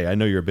was like, hey, I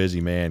know you're a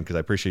busy man because I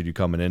appreciate you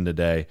coming in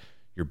today.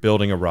 You're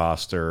building a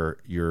roster.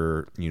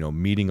 You're,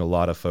 meeting a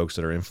lot of folks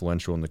that are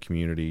influential in the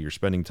community. You're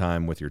spending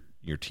time with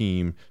your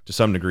team to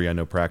some degree. I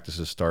know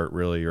practices start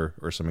really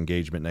or some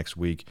engagement next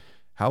week.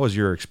 How has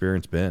your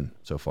experience been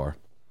so far?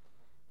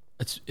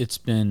 It's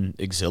been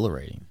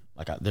exhilarating.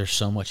 There's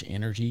so much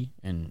energy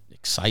and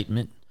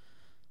excitement.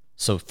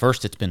 So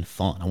first, it's been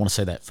fun. I want to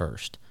say that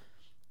first,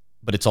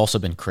 but it's also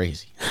been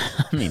crazy.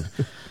 I mean,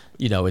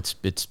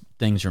 it's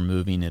things are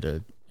moving at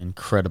a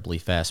incredibly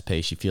fast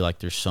pace. You feel like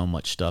there's so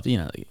much stuff.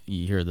 You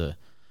hear the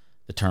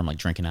term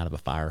drinking out of a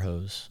fire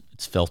hose.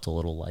 It's felt a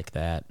little like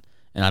that.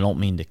 And I don't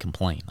mean to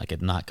complain.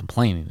 I'm not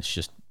complaining. It's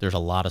just there's a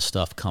lot of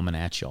stuff coming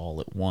at you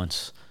all at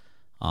once.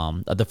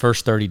 The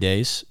first 30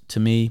 days, to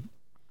me,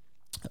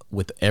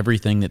 with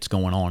everything that's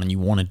going on, and you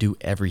want to do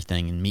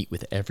everything and meet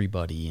with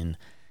everybody and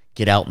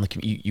get out in the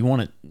community. You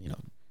want to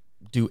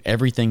do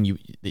everything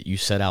that you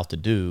set out to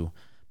do,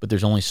 but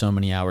there's only so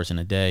many hours in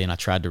a day, and I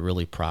tried to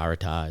really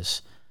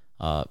prioritize.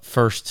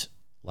 First,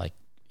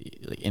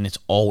 and it's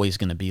always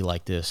going to be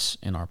like this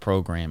in our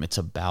program, it's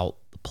about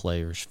the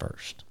players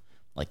first.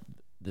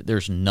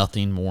 There's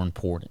nothing more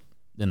important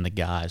than the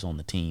guys on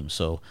the team.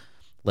 So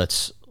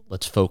let's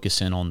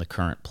focus in on the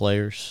current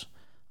players.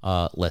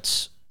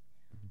 Let's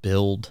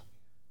build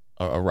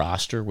a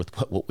roster with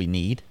what we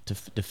need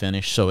to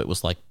finish. So it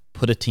was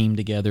put a team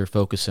together,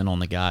 focus in on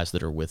the guys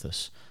that are with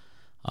us,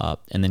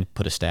 and then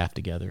put a staff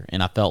together.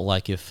 And I felt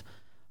like if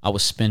I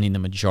was spending the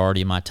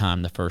majority of my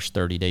time the first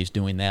 30 days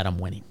doing that, I'm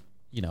winning.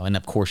 And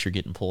of course you're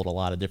getting pulled a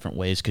lot of different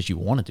ways because you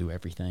want to do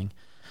everything.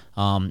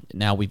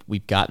 Now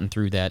we've gotten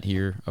through that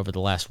here over the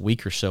last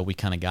week or so. We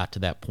kind of got to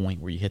that point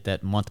where you hit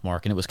that month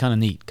mark, and it was kind of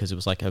neat because it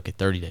was okay,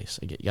 30 days.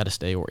 You got to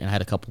stay. And I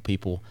had a couple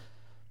people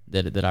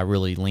that I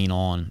really lean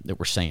on that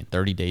were saying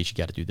 30 days you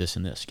got to do this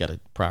and this. You got to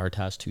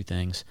prioritize two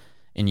things.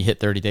 And you hit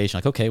 30 days, you're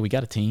like, okay, we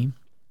got a team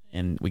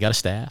and we got a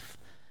staff.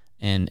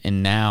 And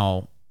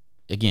now,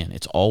 again,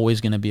 it's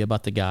always going to be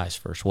about the guys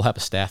first. We'll have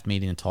a staff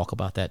meeting and talk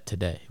about that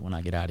today when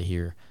I get out of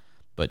here.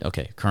 But,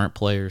 okay, current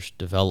players,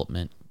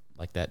 development,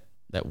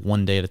 that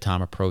 1 day at a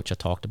time approach I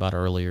talked about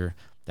earlier,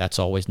 that's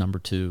always number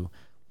 2.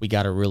 We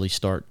got to really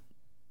start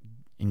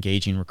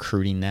engaging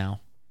recruiting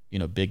now,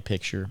 big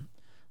picture.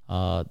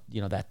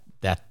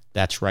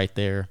 That's right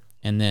there.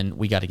 And then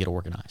we got to get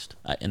organized.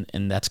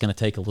 And that's going to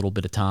take a little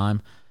bit of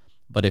time.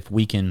 But if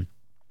we can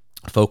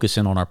focus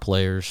in on our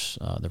players,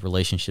 the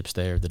relationships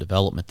there, the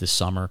development this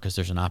summer, because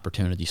there's an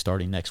opportunity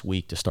starting next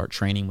week to start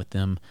training with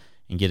them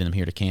and getting them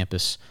here to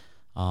campus,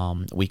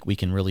 we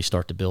can really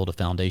start to build a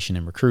foundation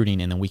in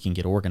recruiting, and then we can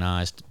get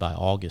organized by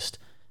August.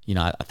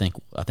 I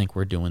think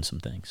we're doing some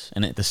things,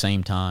 and at the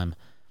same time,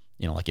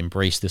 like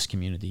embrace this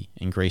community,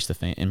 embrace the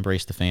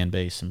fan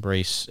base,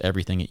 embrace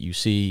everything at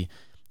UC,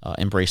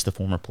 embrace the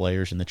former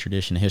players and the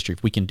tradition and history.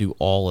 If we can do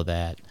all of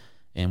that,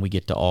 and we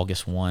get to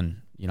August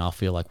 1, I'll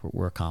feel like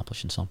we're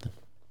accomplishing something.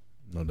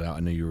 No doubt. I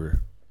knew you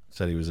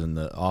said he was in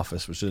the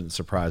office, which didn't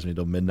surprise me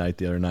till midnight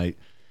the other night.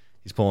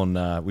 He's pulling.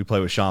 We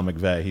play with Sean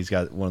McVay. He's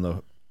got one of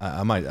the.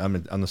 I'm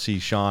gonna see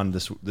Sean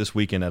this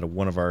weekend at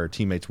one of our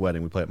teammates'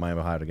 wedding. We play at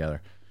Miami Ohio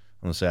together.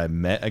 I'm gonna say I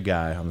met a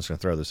guy. I'm just gonna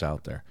throw this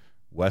out there.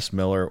 Wes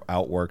Miller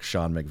outworks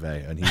Sean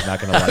McVay, and he's not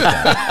gonna like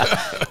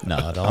that.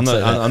 No, don't.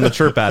 I'm the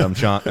chirp at him,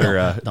 Sean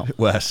or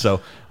Wes.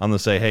 So I'm gonna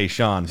say, hey,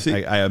 Sean,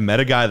 I met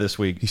a guy this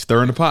week. He's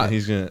stirring the pot.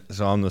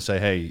 So I'm gonna say,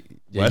 hey,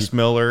 Wes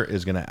Miller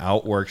is gonna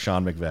outwork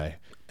Sean McVay.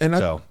 And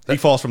he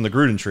falls from the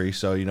Gruden tree,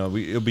 so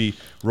it'll be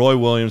Roy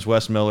Williams,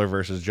 Wes Miller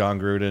versus John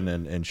Gruden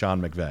and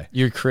Sean McVay.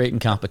 You're creating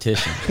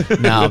competition.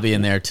 Now I'll be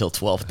in there till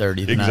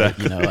 12:30 tonight.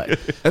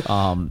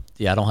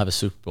 Exactly. I don't have a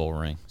Super Bowl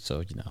ring,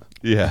 so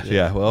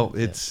Yeah. Well,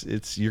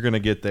 it's you're gonna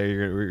get there.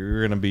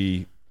 You're gonna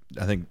be.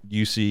 I think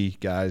UC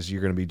guys,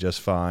 you're gonna be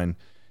just fine.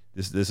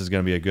 This is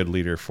gonna be a good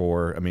leader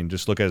for. I mean,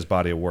 just look at his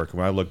body of work.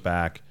 When I look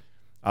back,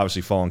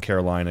 obviously following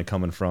Carolina,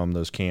 coming from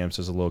those camps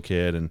as a little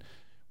kid, and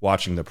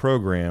watching the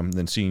program,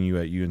 then seeing you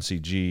at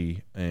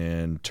UNCG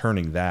and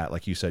turning that,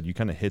 like you said, you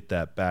kind of hit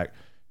that back.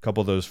 A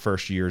couple of those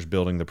first years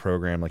building the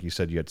program, like you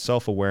said, you had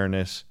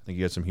self-awareness. I think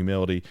you had some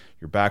humility.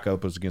 Your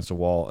backup was against a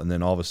wall, and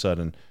then all of a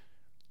sudden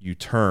you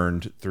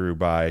turned through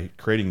by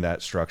creating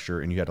that structure,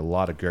 and you had a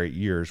lot of great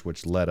years,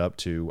 which led up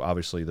to,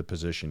 obviously, the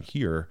position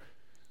here.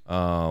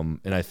 And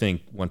I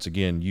think, once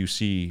again,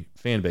 UC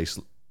fan base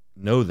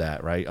know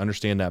that, right?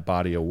 Understand that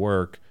body of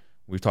work.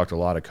 We've talked to a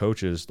lot of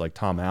coaches, like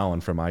Tom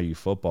Allen from IU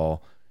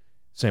football.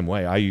 Same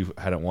way, IU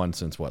hadn't won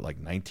since like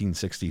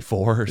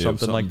 1964 or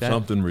something like that.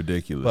 Something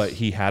ridiculous. But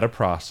he had a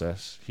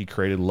process. He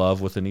created love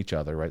within each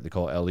other, right? They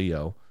call it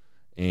LEO,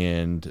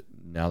 and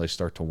now they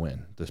start to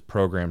win. This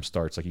program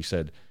starts, like you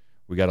said.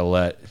 We got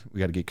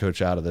to get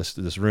Coach out of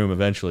this room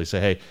eventually.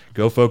 Say, hey,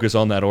 go focus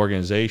on that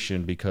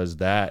organization, because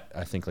that,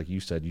 I think, like you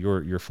said,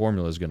 your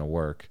formula is going to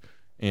work.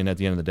 And at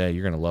the end of the day,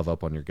 you're going to love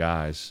up on your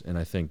guys. And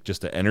I think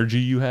just the energy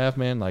you have,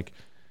 man, like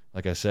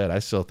I said, I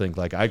still think,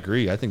 I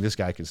agree. I think this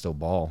guy can still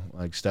ball.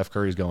 Like Steph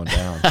Curry's going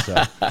down.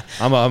 So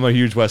I'm a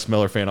huge Wes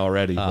Miller fan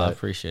already. But, I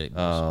appreciate it.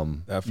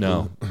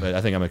 No, but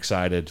I think I'm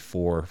excited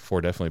for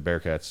definitely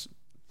Bearcats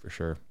for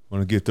sure.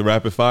 Want to get the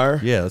rapid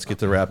fire? Yeah, let's get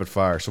the rapid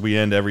fire. So we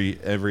end every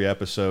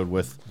episode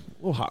with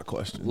little hot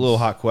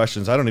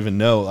questions. I don't even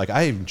know.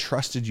 I even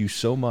trusted you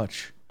so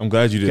much. I'm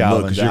glad you didn't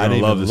look, because you're going to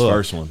love this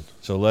first one.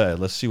 So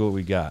let's see what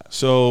we got.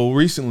 So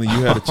recently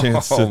you had a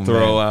chance to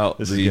throw out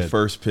the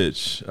first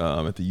pitch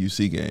at the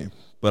UC game.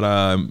 But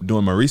I'm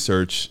doing my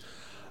research.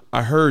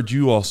 I heard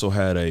you also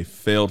had a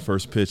failed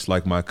first pitch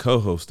like my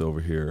co-host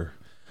over here.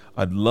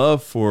 I'd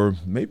love for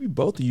maybe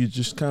both of you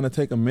just kind of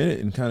take a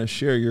minute and kind of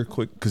share your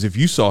quick – because if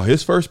you saw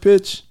his first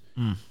pitch,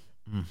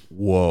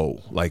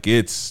 whoa.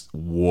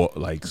 Whoa.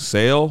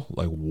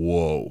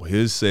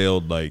 His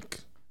sailed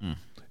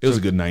it was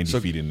a good 90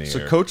 feet in the air.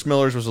 So Coach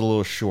Miller's was a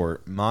little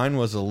short. Mine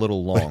was a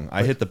little long.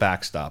 I hit the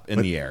backstop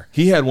in the air.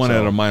 He had one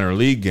at a minor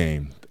league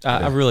game.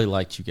 I really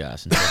liked you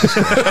guys.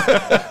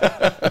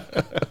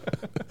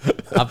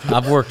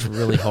 I've worked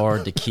really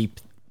hard to keep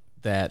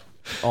that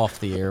off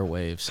the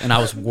airwaves, and I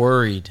was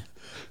worried.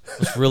 I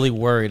was really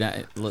worried.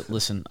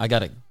 Listen, I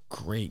got a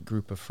great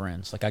group of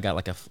friends. I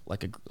got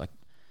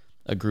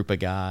a group of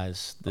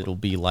guys that'll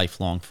be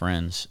lifelong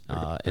friends,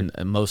 and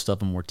most of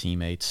them were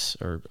teammates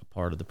or a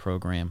part of the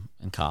program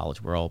in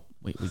college. We're all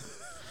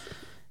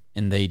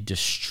and they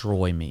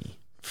destroy me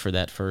for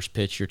that first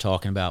pitch you're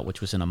talking about, which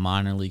was in a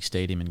minor league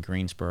stadium in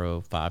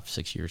Greensboro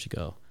 5-6 years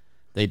ago.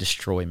 They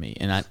destroy me,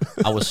 and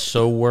I was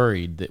so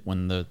worried that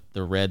when the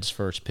Reds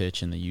first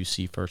pitch and the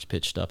UC first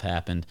pitch stuff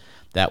happened,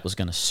 that was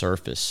going to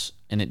surface.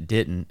 And it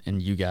didn't,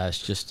 and you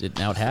guys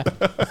now it happened.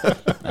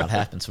 Now it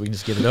happened, so we can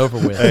just get it over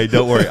with. Hey,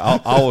 don't worry.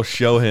 I will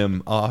show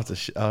him. I'll have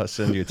to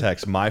send you a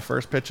text. My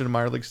first pitch in a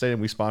minor league stadium,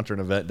 we sponsor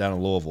an event down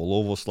in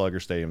Louisville Slugger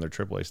Stadium, their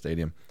AAA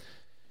stadium.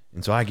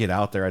 And so I get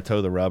out there, I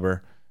toe the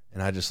rubber,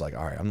 and I just all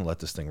right, I'm going to let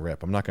this thing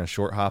rip. I'm not going to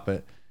short hop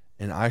it.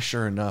 And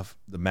sure enough,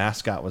 the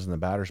mascot was in the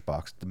batter's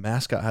box. The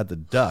mascot had the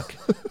duck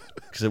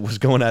because it was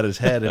going at his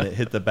head, and it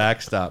hit the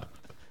backstop.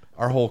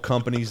 Our whole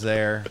company's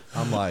there.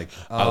 I'm like,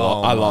 I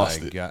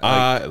lost it.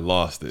 I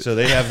lost it. So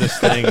they have this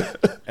thing.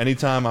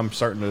 Anytime I'm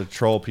starting to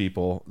troll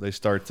people, they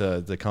start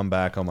to come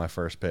back on my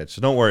first pitch.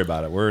 So don't worry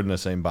about it. We're in the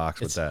same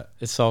box with that.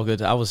 It's all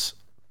good.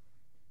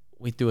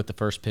 We threw it the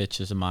first pitch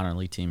as a minor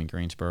league team in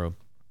Greensboro,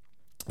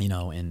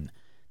 and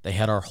they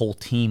had our whole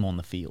team on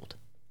the field,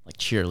 like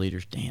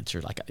cheerleaders,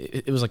 dancers.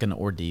 It was like an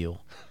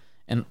ordeal.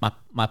 And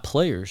my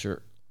players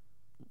are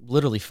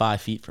literally 5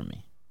 feet from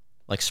me,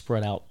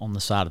 spread out on the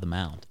side of the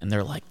mound, and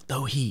they're like,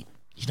 throw heat,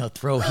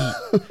 throw heat.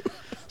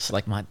 So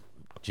my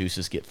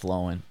juices get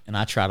flowing, and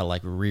I try to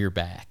rear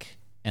back,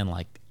 and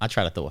I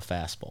try to throw a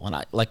fastball, and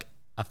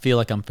I I feel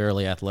like I'm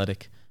fairly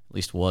athletic. At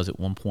least was at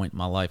one point in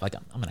my life. Like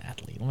I'm an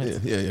athlete.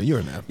 Yeah, you're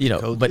an athlete.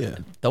 Coach, but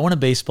throwing a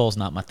baseball is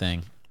not my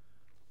thing.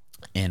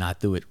 And I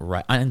threw it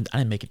right. I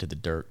didn't make it to the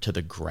dirt, to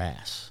the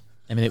grass.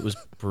 I mean, it was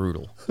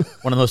brutal.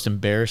 One of the most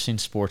embarrassing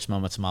sports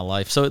moments of my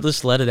life. So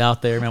just let it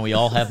out there, man. We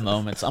all have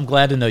moments. I'm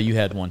glad to know you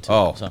had one too.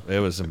 Oh, so. It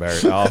was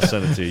embarrassing. I'll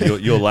send it to you.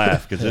 You'll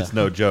laugh because it's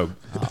no joke.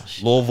 Oh,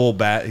 Louisville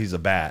bat. He's a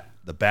bat.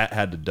 The bat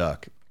had to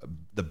duck.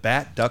 The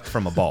bat ducked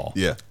from a ball.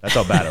 Yeah. That's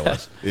how bad it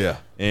was. Yeah.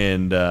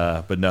 And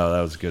but no,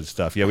 that was good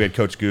stuff. Yeah, we had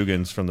Coach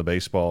Guggens from the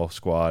baseball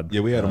squad.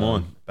 Yeah, we had him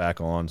on.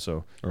 Back on.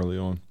 So Early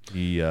on.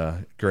 he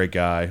great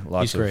guy.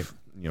 Lots He's great.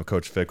 of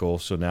Coach Fickle.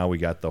 So now we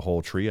got the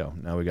whole trio.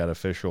 Now we got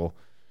official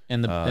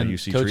And the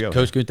UC Coach, trio.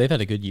 Coach Good, they've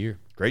had a good year.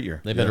 Great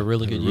year. They've had a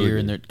really good really year good.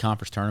 in their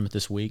conference tournament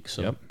this week.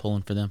 So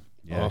pulling for them.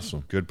 Yeah,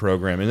 Awesome. Good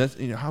program. And that's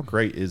how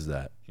great is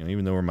that?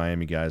 Even though we're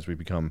Miami guys, we've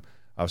become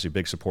obviously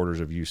big supporters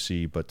of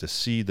UC, but to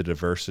see the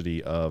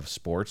diversity of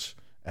sports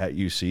at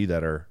UC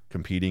that are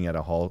competing at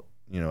a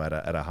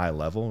at a high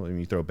level. I mean,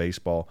 you throw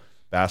baseball,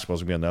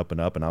 basketball's gonna be on the up and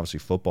up, and obviously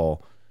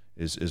football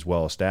is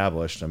well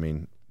established. I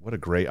mean, what a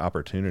great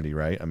opportunity,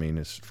 right? I mean,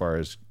 as far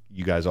as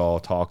you guys all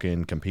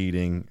talking,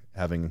 competing,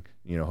 having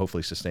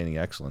hopefully sustaining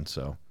excellence.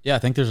 So Yeah, I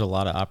think there's a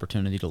lot of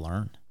opportunity to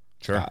learn.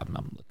 Sure.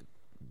 I'm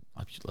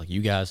like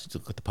you guys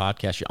look at the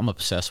podcast. I'm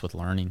obsessed with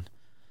learning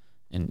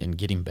and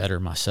getting better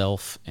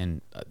myself.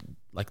 And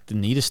like the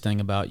neatest thing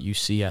about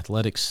UC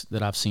athletics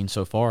that I've seen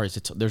so far is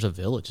there's a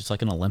village. It's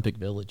like an Olympic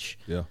village.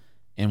 Yeah.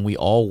 And we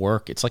all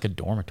work. It's like a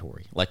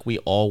dormitory. Like we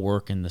all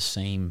work in the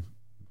same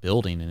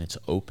building, and it's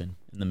open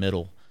in the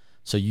middle.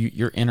 So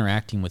you're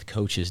interacting with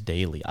coaches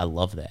daily. I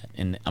love that.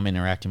 And I'm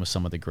interacting with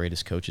some of the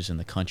greatest coaches in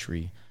the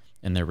country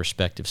in their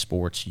respective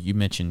sports. You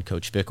mentioned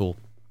Coach Fickle.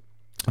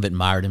 I've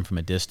admired him from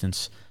a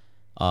distance.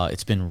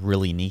 It's been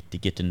really neat to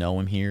get to know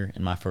him here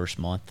in my first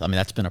month. I mean,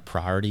 that's been a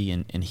priority,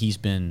 and he's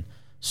been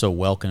so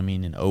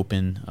welcoming and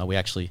open.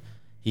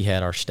 He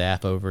had our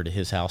staff over to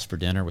his house for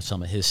dinner with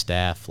some of his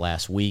staff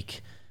last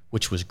week,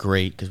 which was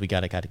great because we got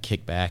to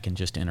kick back and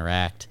just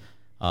interact.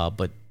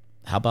 But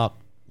how about,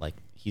 like,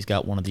 he's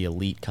got one of the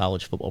elite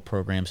college football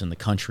programs in the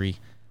country.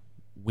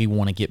 We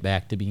want to get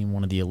back to being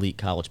one of the elite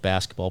college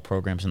basketball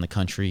programs in the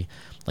country.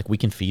 Like, we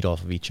can feed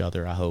off of each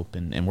other, I hope,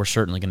 and we're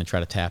certainly going to try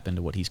to tap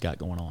into what he's got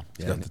going on.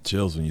 I got the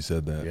chills when you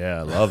said that. yeah,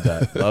 I love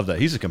that. Love that.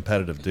 He's a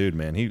competitive dude,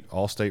 man. He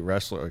all-state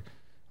wrestler.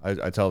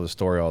 I tell this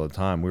story all the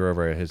time. We were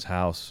over at his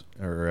house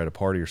or at a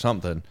party or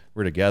something.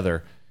 We're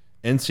together.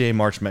 NCAA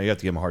March Madness. You have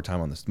to give him a hard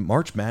time on this.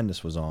 March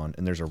Madness was on,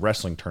 and there's a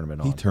wrestling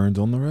tournament on. He turns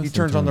on the wrestling. He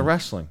turns on the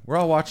wrestling. We're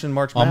all watching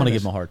March Madness. I'm going to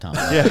give him a hard time.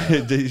 Yeah,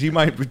 he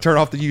might turn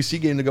off the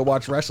UC game to go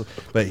watch wrestling.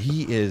 But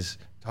he is,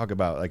 talk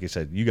about, like I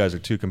said, you guys are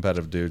two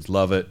competitive dudes.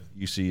 Love it.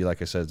 UC,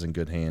 like I said, is in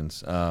good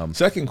hands.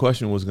 Second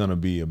question was going to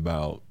be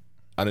about,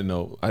 I didn't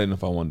know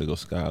if I wanted to go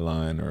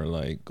Skyline or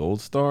like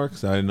Gold Star,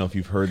 because I didn't know if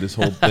you've heard this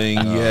whole thing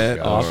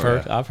yet.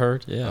 I've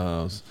heard,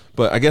 yeah.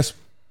 But I guess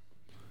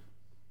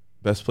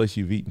best place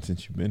you've eaten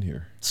since you've been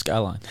here.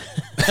 Skyline.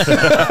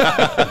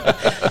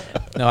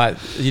 No,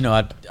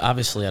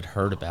 I'd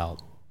heard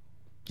about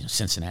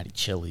Cincinnati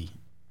chili.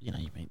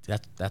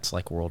 That's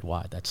like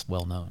worldwide. That's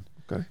well known.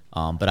 Okay.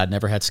 But I'd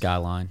never had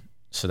Skyline,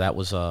 so that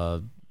was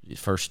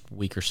first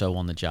week or so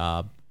on the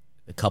job.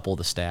 A couple of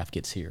the staff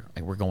gets here.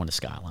 Like, we're going to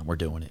Skyline. We're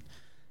doing it,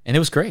 and it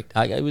was great.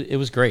 It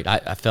was great.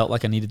 I felt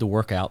like I needed to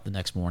work out the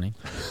next morning.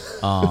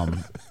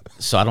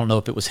 So I don't know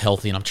if it was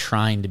healthy, and I'm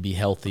trying to be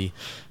healthy,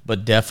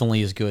 but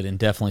definitely is good and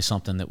definitely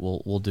something that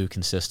we'll do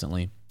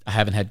consistently. I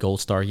haven't had Gold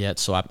Star yet,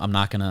 so I'm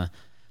not going to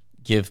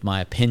give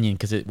my opinion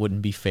because it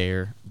wouldn't be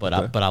fair. But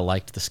I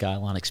liked the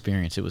Skyline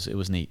experience. It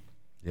was neat.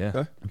 Yeah.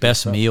 Okay.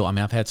 Best meal. I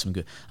mean, I've had some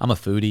good. I'm a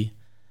foodie.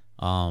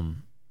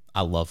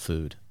 I love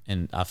food,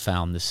 and I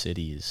found this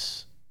city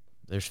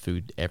there's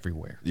food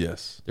everywhere.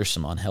 Yes. There's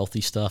some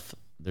unhealthy stuff.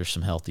 There's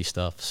some healthy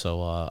stuff.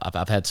 So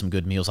I've had some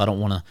good meals. I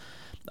don't want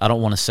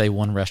to say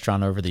one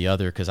restaurant over the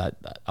other because I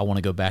want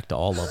to go back to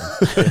all of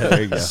them. Yeah,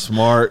 there you go.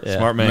 Smart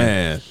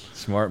man.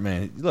 Smart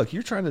man. Look,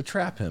 you're trying to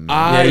trap him,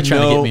 man. Yeah, you're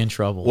trying to get me in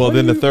trouble. Well,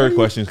 then the third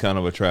question is kind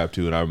of a trap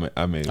too, and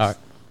I made. All right.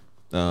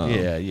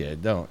 Yeah.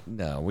 Don't.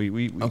 No,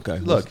 we Okay.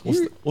 Look,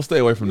 We'll stay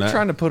away from you're that.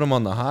 trying to put him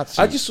on the hot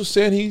seat. I just was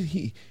saying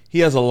he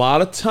has a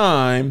lot of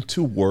time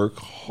to work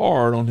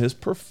hard on his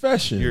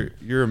profession.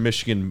 You're a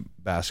Michigan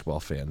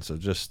basketball fan, so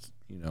just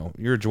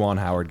you're a Juwan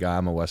Howard guy.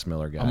 I'm a Wes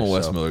Miller guy. I'm a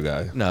Wes Miller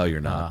guy. No,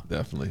 you're not.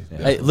 Definitely.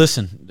 Hey,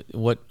 listen,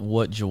 what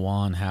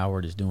Juwan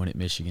Howard is doing at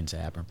Michigan's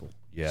admirable.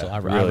 Yeah, so I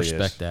really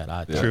respect is.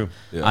 that. True.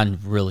 Yeah. I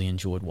really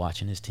enjoyed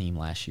watching his team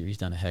last year. He's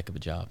done a heck of a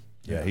job.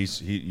 Yeah,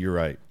 you're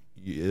right.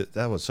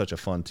 That was such a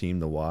fun team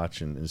to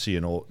watch and see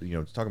an old,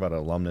 talk about an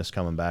alumnus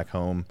coming back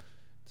home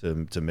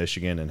to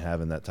Michigan and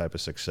having that type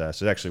of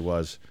success. It actually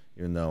was,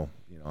 even though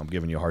I'm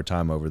giving you a hard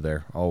time over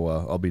there.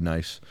 I'll be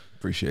nice.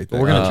 Appreciate that. But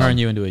we're going to turn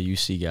you into a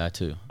UC guy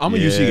too. I'm a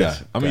UC guy.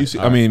 I'm a Okay.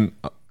 UC. I mean,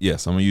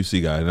 yes, I'm a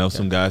UC guy. I know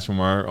some guys from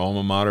our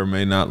alma mater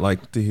may not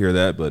like to hear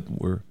that, but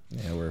we're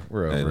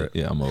over it.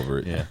 Yeah, I'm over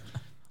it. Yeah.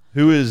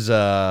 Who is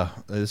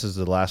this is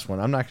the last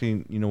one. I'm not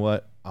going to, you know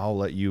what? I'll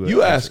let you.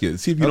 You ask it.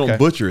 See if you don't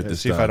butcher it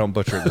this time. See if I don't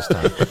butcher it this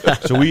time.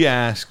 So we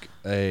ask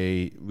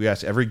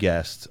every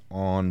guest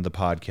on the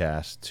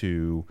podcast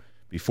to,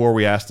 before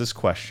we ask this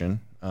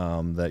question,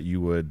 that you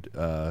would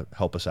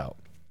help us out.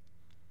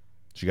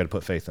 So you got to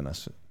put faith in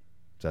us.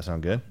 Does that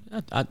sound good?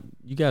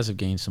 You guys have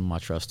gained some of my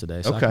trust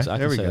today, so okay. I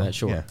can say that.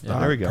 Sure. Yeah.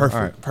 There we go.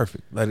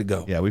 Perfect. Let it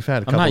go. Yeah, we've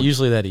had. I'm not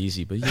usually that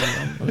easy, but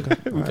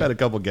we've had a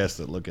couple guests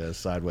that look at us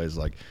sideways,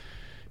 like,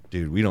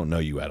 dude, we don't know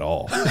you at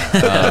all.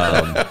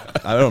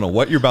 I don't know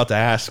what you're about to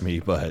ask me,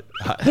 but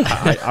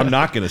I'm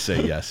not going to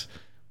say yes.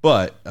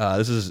 But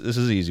this is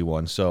an easy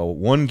one. So,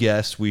 one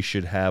guest we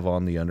should have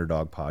on the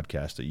Underdog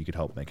podcast that you could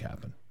help make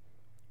happen.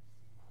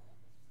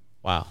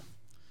 Wow,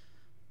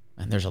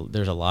 and there's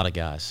a lot of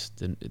guys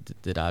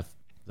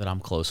that I'm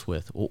close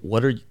with.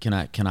 What are can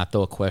I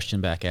throw a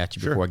question back at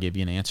you before I give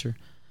you an answer?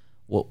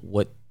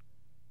 What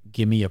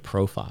give me a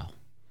profile,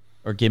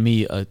 or give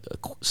me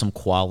some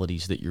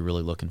qualities that you're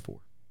really looking for.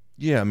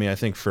 Yeah, I mean, I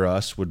think for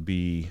us would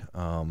be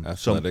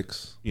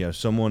athletics.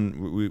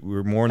 Someone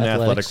we're more in the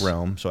athletic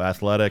realm. So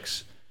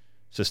athletics,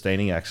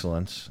 sustaining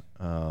excellence,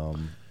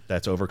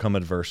 that's overcome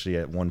adversity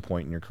at one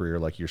point in your career,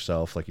 like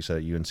yourself, like you said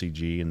at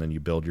UNCG, and then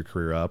you build your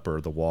career up, or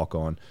the walk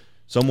on.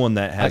 Someone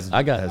that has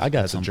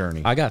a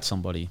journey. I got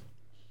somebody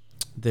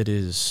that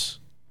is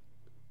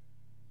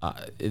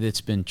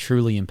it's been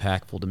truly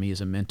impactful to me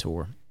as a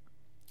mentor,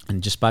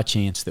 and just by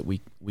chance that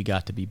we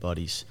got to be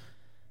buddies,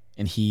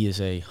 and he is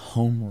a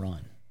home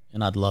run.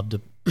 And I'd love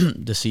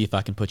to see if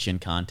I can put you in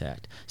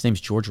contact. His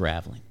name's George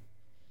Raveling.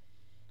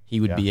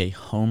 He would be a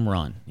home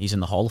run. He's in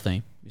the Hall of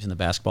Fame. He's in the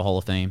Basketball Hall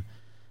of Fame.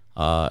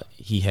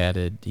 He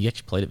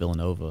actually played at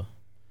Villanova.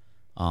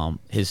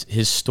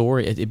 His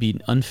story, it'd be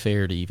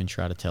unfair to even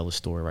try to tell his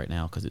story right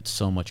now because it's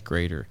so much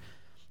greater.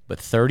 But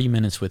 30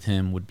 minutes with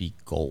him would be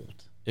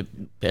gold.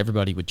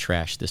 Everybody would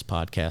trash this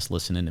podcast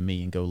listening to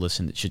me and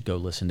should go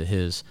listen to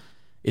his.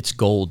 It's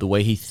gold. The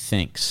way he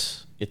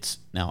thinks.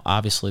 Now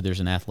obviously there's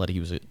an athlete.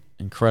 He was an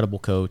incredible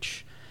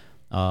coach.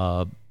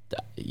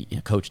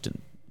 Coached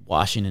in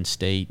Washington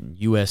State and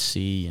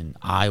USC and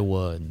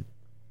Iowa and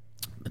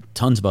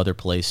tons of other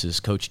places.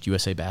 Coached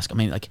USA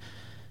basketball. I mean, like,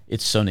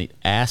 it's so neat.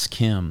 Ask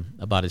him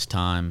about his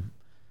time,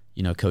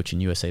 coaching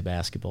USA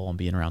basketball and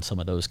being around some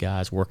of those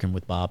guys, working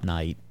with Bob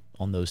Knight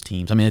on those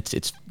teams. I mean,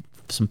 it's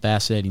some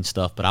fascinating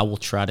stuff. But I will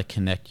try to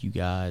connect you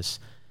guys.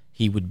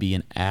 He would be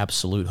an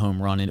absolute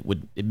home run, and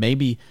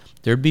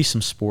there'd be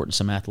some sport and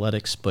some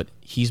athletics, but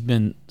he's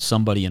been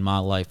somebody in my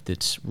life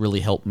that's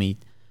really helped me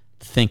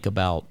think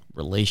about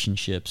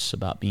relationships,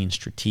 about being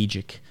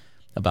strategic,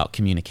 about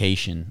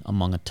communication,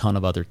 among a ton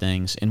of other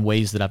things, in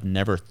ways that I've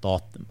never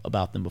thought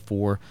about them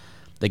before.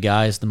 The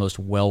guy is the most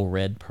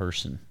well-read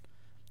person.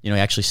 He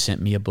actually sent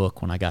me a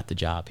book when I got the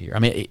job here. I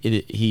mean,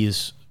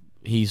 he's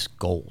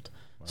gold.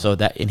 Wow. So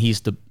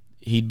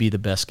he'd be the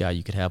best guy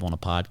you could have on a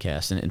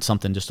podcast, and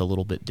something just a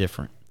little bit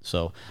different.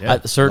 So I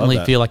certainly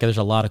feel like there's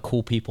a lot of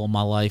cool people in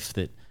my life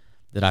that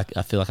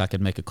I feel like I could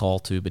make a call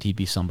to, but he'd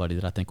be somebody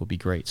that I think would be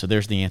great. So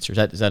there's the answer.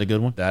 Is that a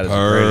good one? That is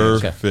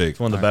perfect. It's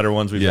one of the better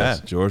ones we've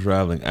had. George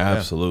Raveling,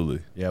 absolutely.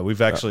 Yeah,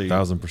 we've actually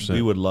 1,000%.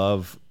 We would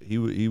love.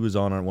 He was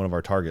on one of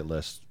our target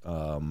lists.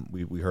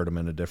 We heard him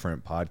in a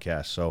different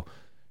podcast. So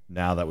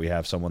now that we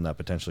have someone that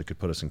potentially could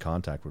put us in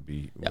contact would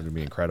be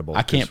incredible.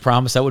 I can't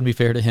promise that wouldn't be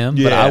fair to him,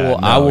 but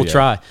I will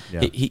try.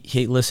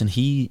 Yeah. Listen,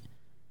 he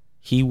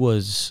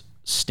was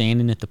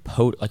standing at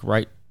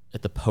right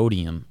at the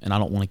podium, and I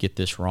don't want to get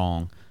this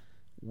wrong,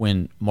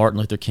 when Martin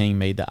Luther King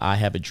made the I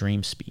Have a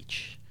Dream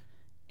speech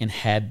and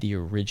had the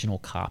original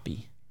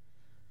copy.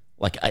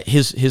 Like,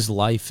 his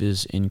life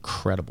is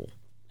incredible.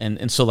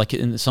 And so, like,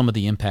 some of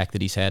the impact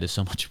that he's had is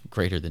so much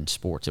greater than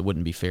sports. It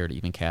wouldn't be fair to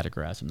even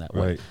categorize him that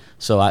way.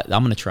 So I'm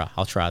going to try.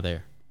 I'll try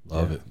there.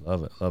 Love it.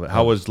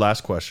 How was,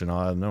 last question,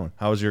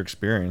 how was your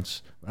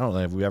experience? I don't know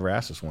if we ever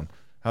asked this one.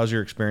 How's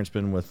your experience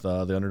been with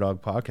the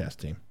Underdog podcast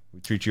team? We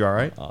treat you all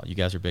right? Oh, you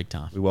guys are big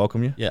time. We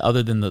welcome you. Yeah,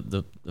 other than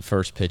the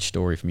first pitch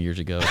story from years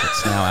ago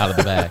that's now out of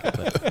the bag.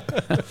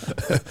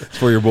 But it's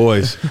for your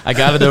boys. I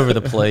got it over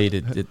the plate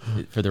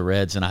for the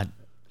Reds, and I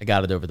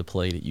got it over the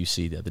plate at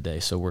UC the other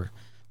day. So we're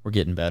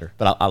getting better.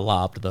 But I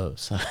lobbed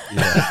those.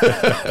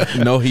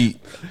 No heat.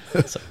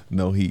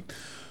 No heat.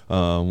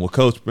 Well,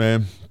 Coach,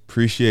 man,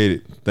 appreciate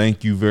it.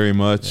 Thank you very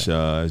much.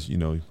 As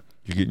you're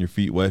getting your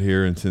feet wet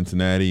here in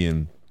Cincinnati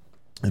and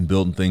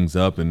building things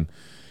up, and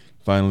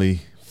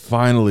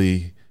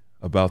finally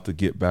about to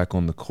get back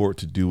on the court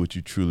to do what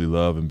you truly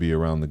love and be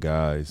around the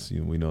guys.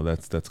 We know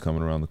that's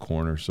coming around the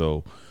corner.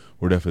 So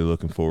we're definitely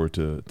looking forward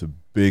to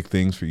big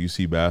things for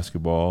UC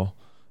basketball.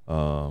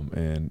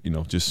 And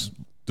just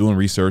doing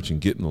research and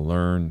getting to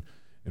learn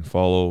and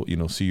follow,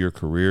 see your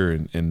career,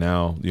 and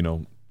now,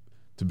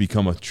 to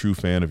become a true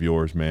fan of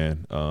yours,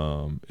 man,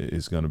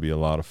 is going to be a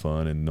lot of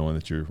fun, and knowing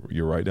that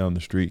you're right down the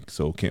street.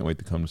 So can't wait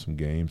to come to some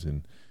games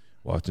and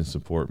watch and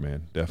support,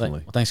 man.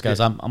 Definitely. Well, thanks, guys.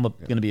 I'm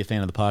going to be a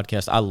fan of the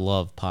podcast. I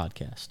love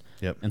podcasts.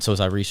 Yep. And so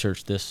as I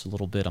researched this a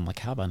little bit, I'm like,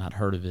 how have I not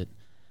heard of it?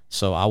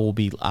 So I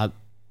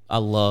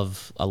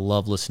love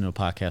listening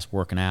to a podcast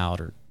working out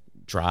or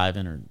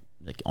driving or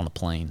like on a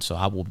plane. So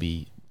I will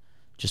be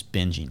just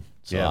binging.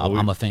 So Yeah,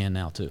 I'm a fan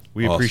now too.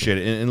 We appreciate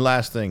it. And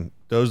last thing,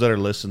 those that are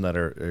listening that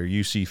are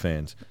UC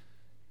fans,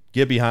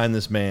 get behind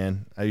this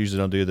man. I usually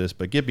don't do this,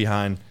 but get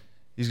behind.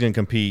 He's going to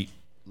compete.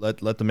 Let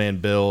the man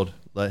build.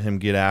 Let him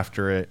get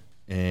after it.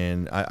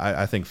 And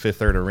I think Fifth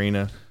Third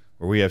Arena,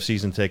 where we have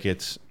season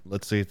tickets,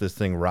 let's get this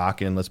thing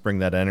rocking. Let's bring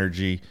that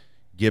energy.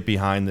 Get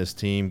behind this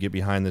team. Get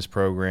behind this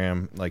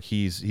program. Like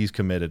he's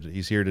committed.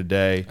 He's here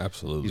today.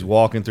 Absolutely. He's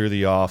walking through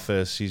the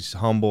office. He's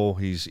humble.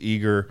 He's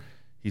eager.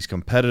 He's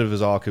competitive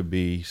as all could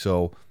be.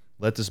 So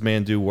let this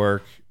man do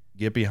work.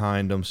 Get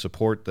behind him.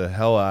 Support the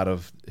hell out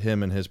of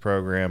him and his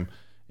program.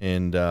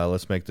 And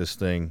let's make this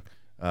thing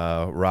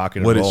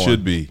rocking and rolling. What it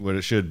should be. What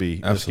it should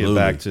be. Absolutely.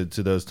 Let's get back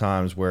to those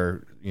times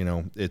where,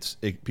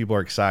 people are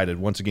excited.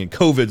 Once again,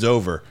 COVID's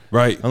over.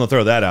 Right. I'm going to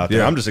throw that out there.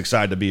 Yeah. I'm just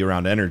excited to be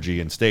around energy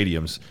and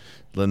stadiums.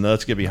 Then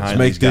let's get behind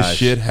Let's these guys. make this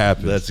shit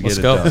happen. Let's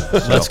go. done.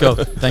 Let's go.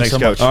 Thanks so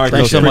Coach. much. All right,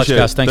 Thanks Coach. so much, Appreciate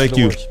guys. it. Thanks Thank for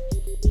the you. words.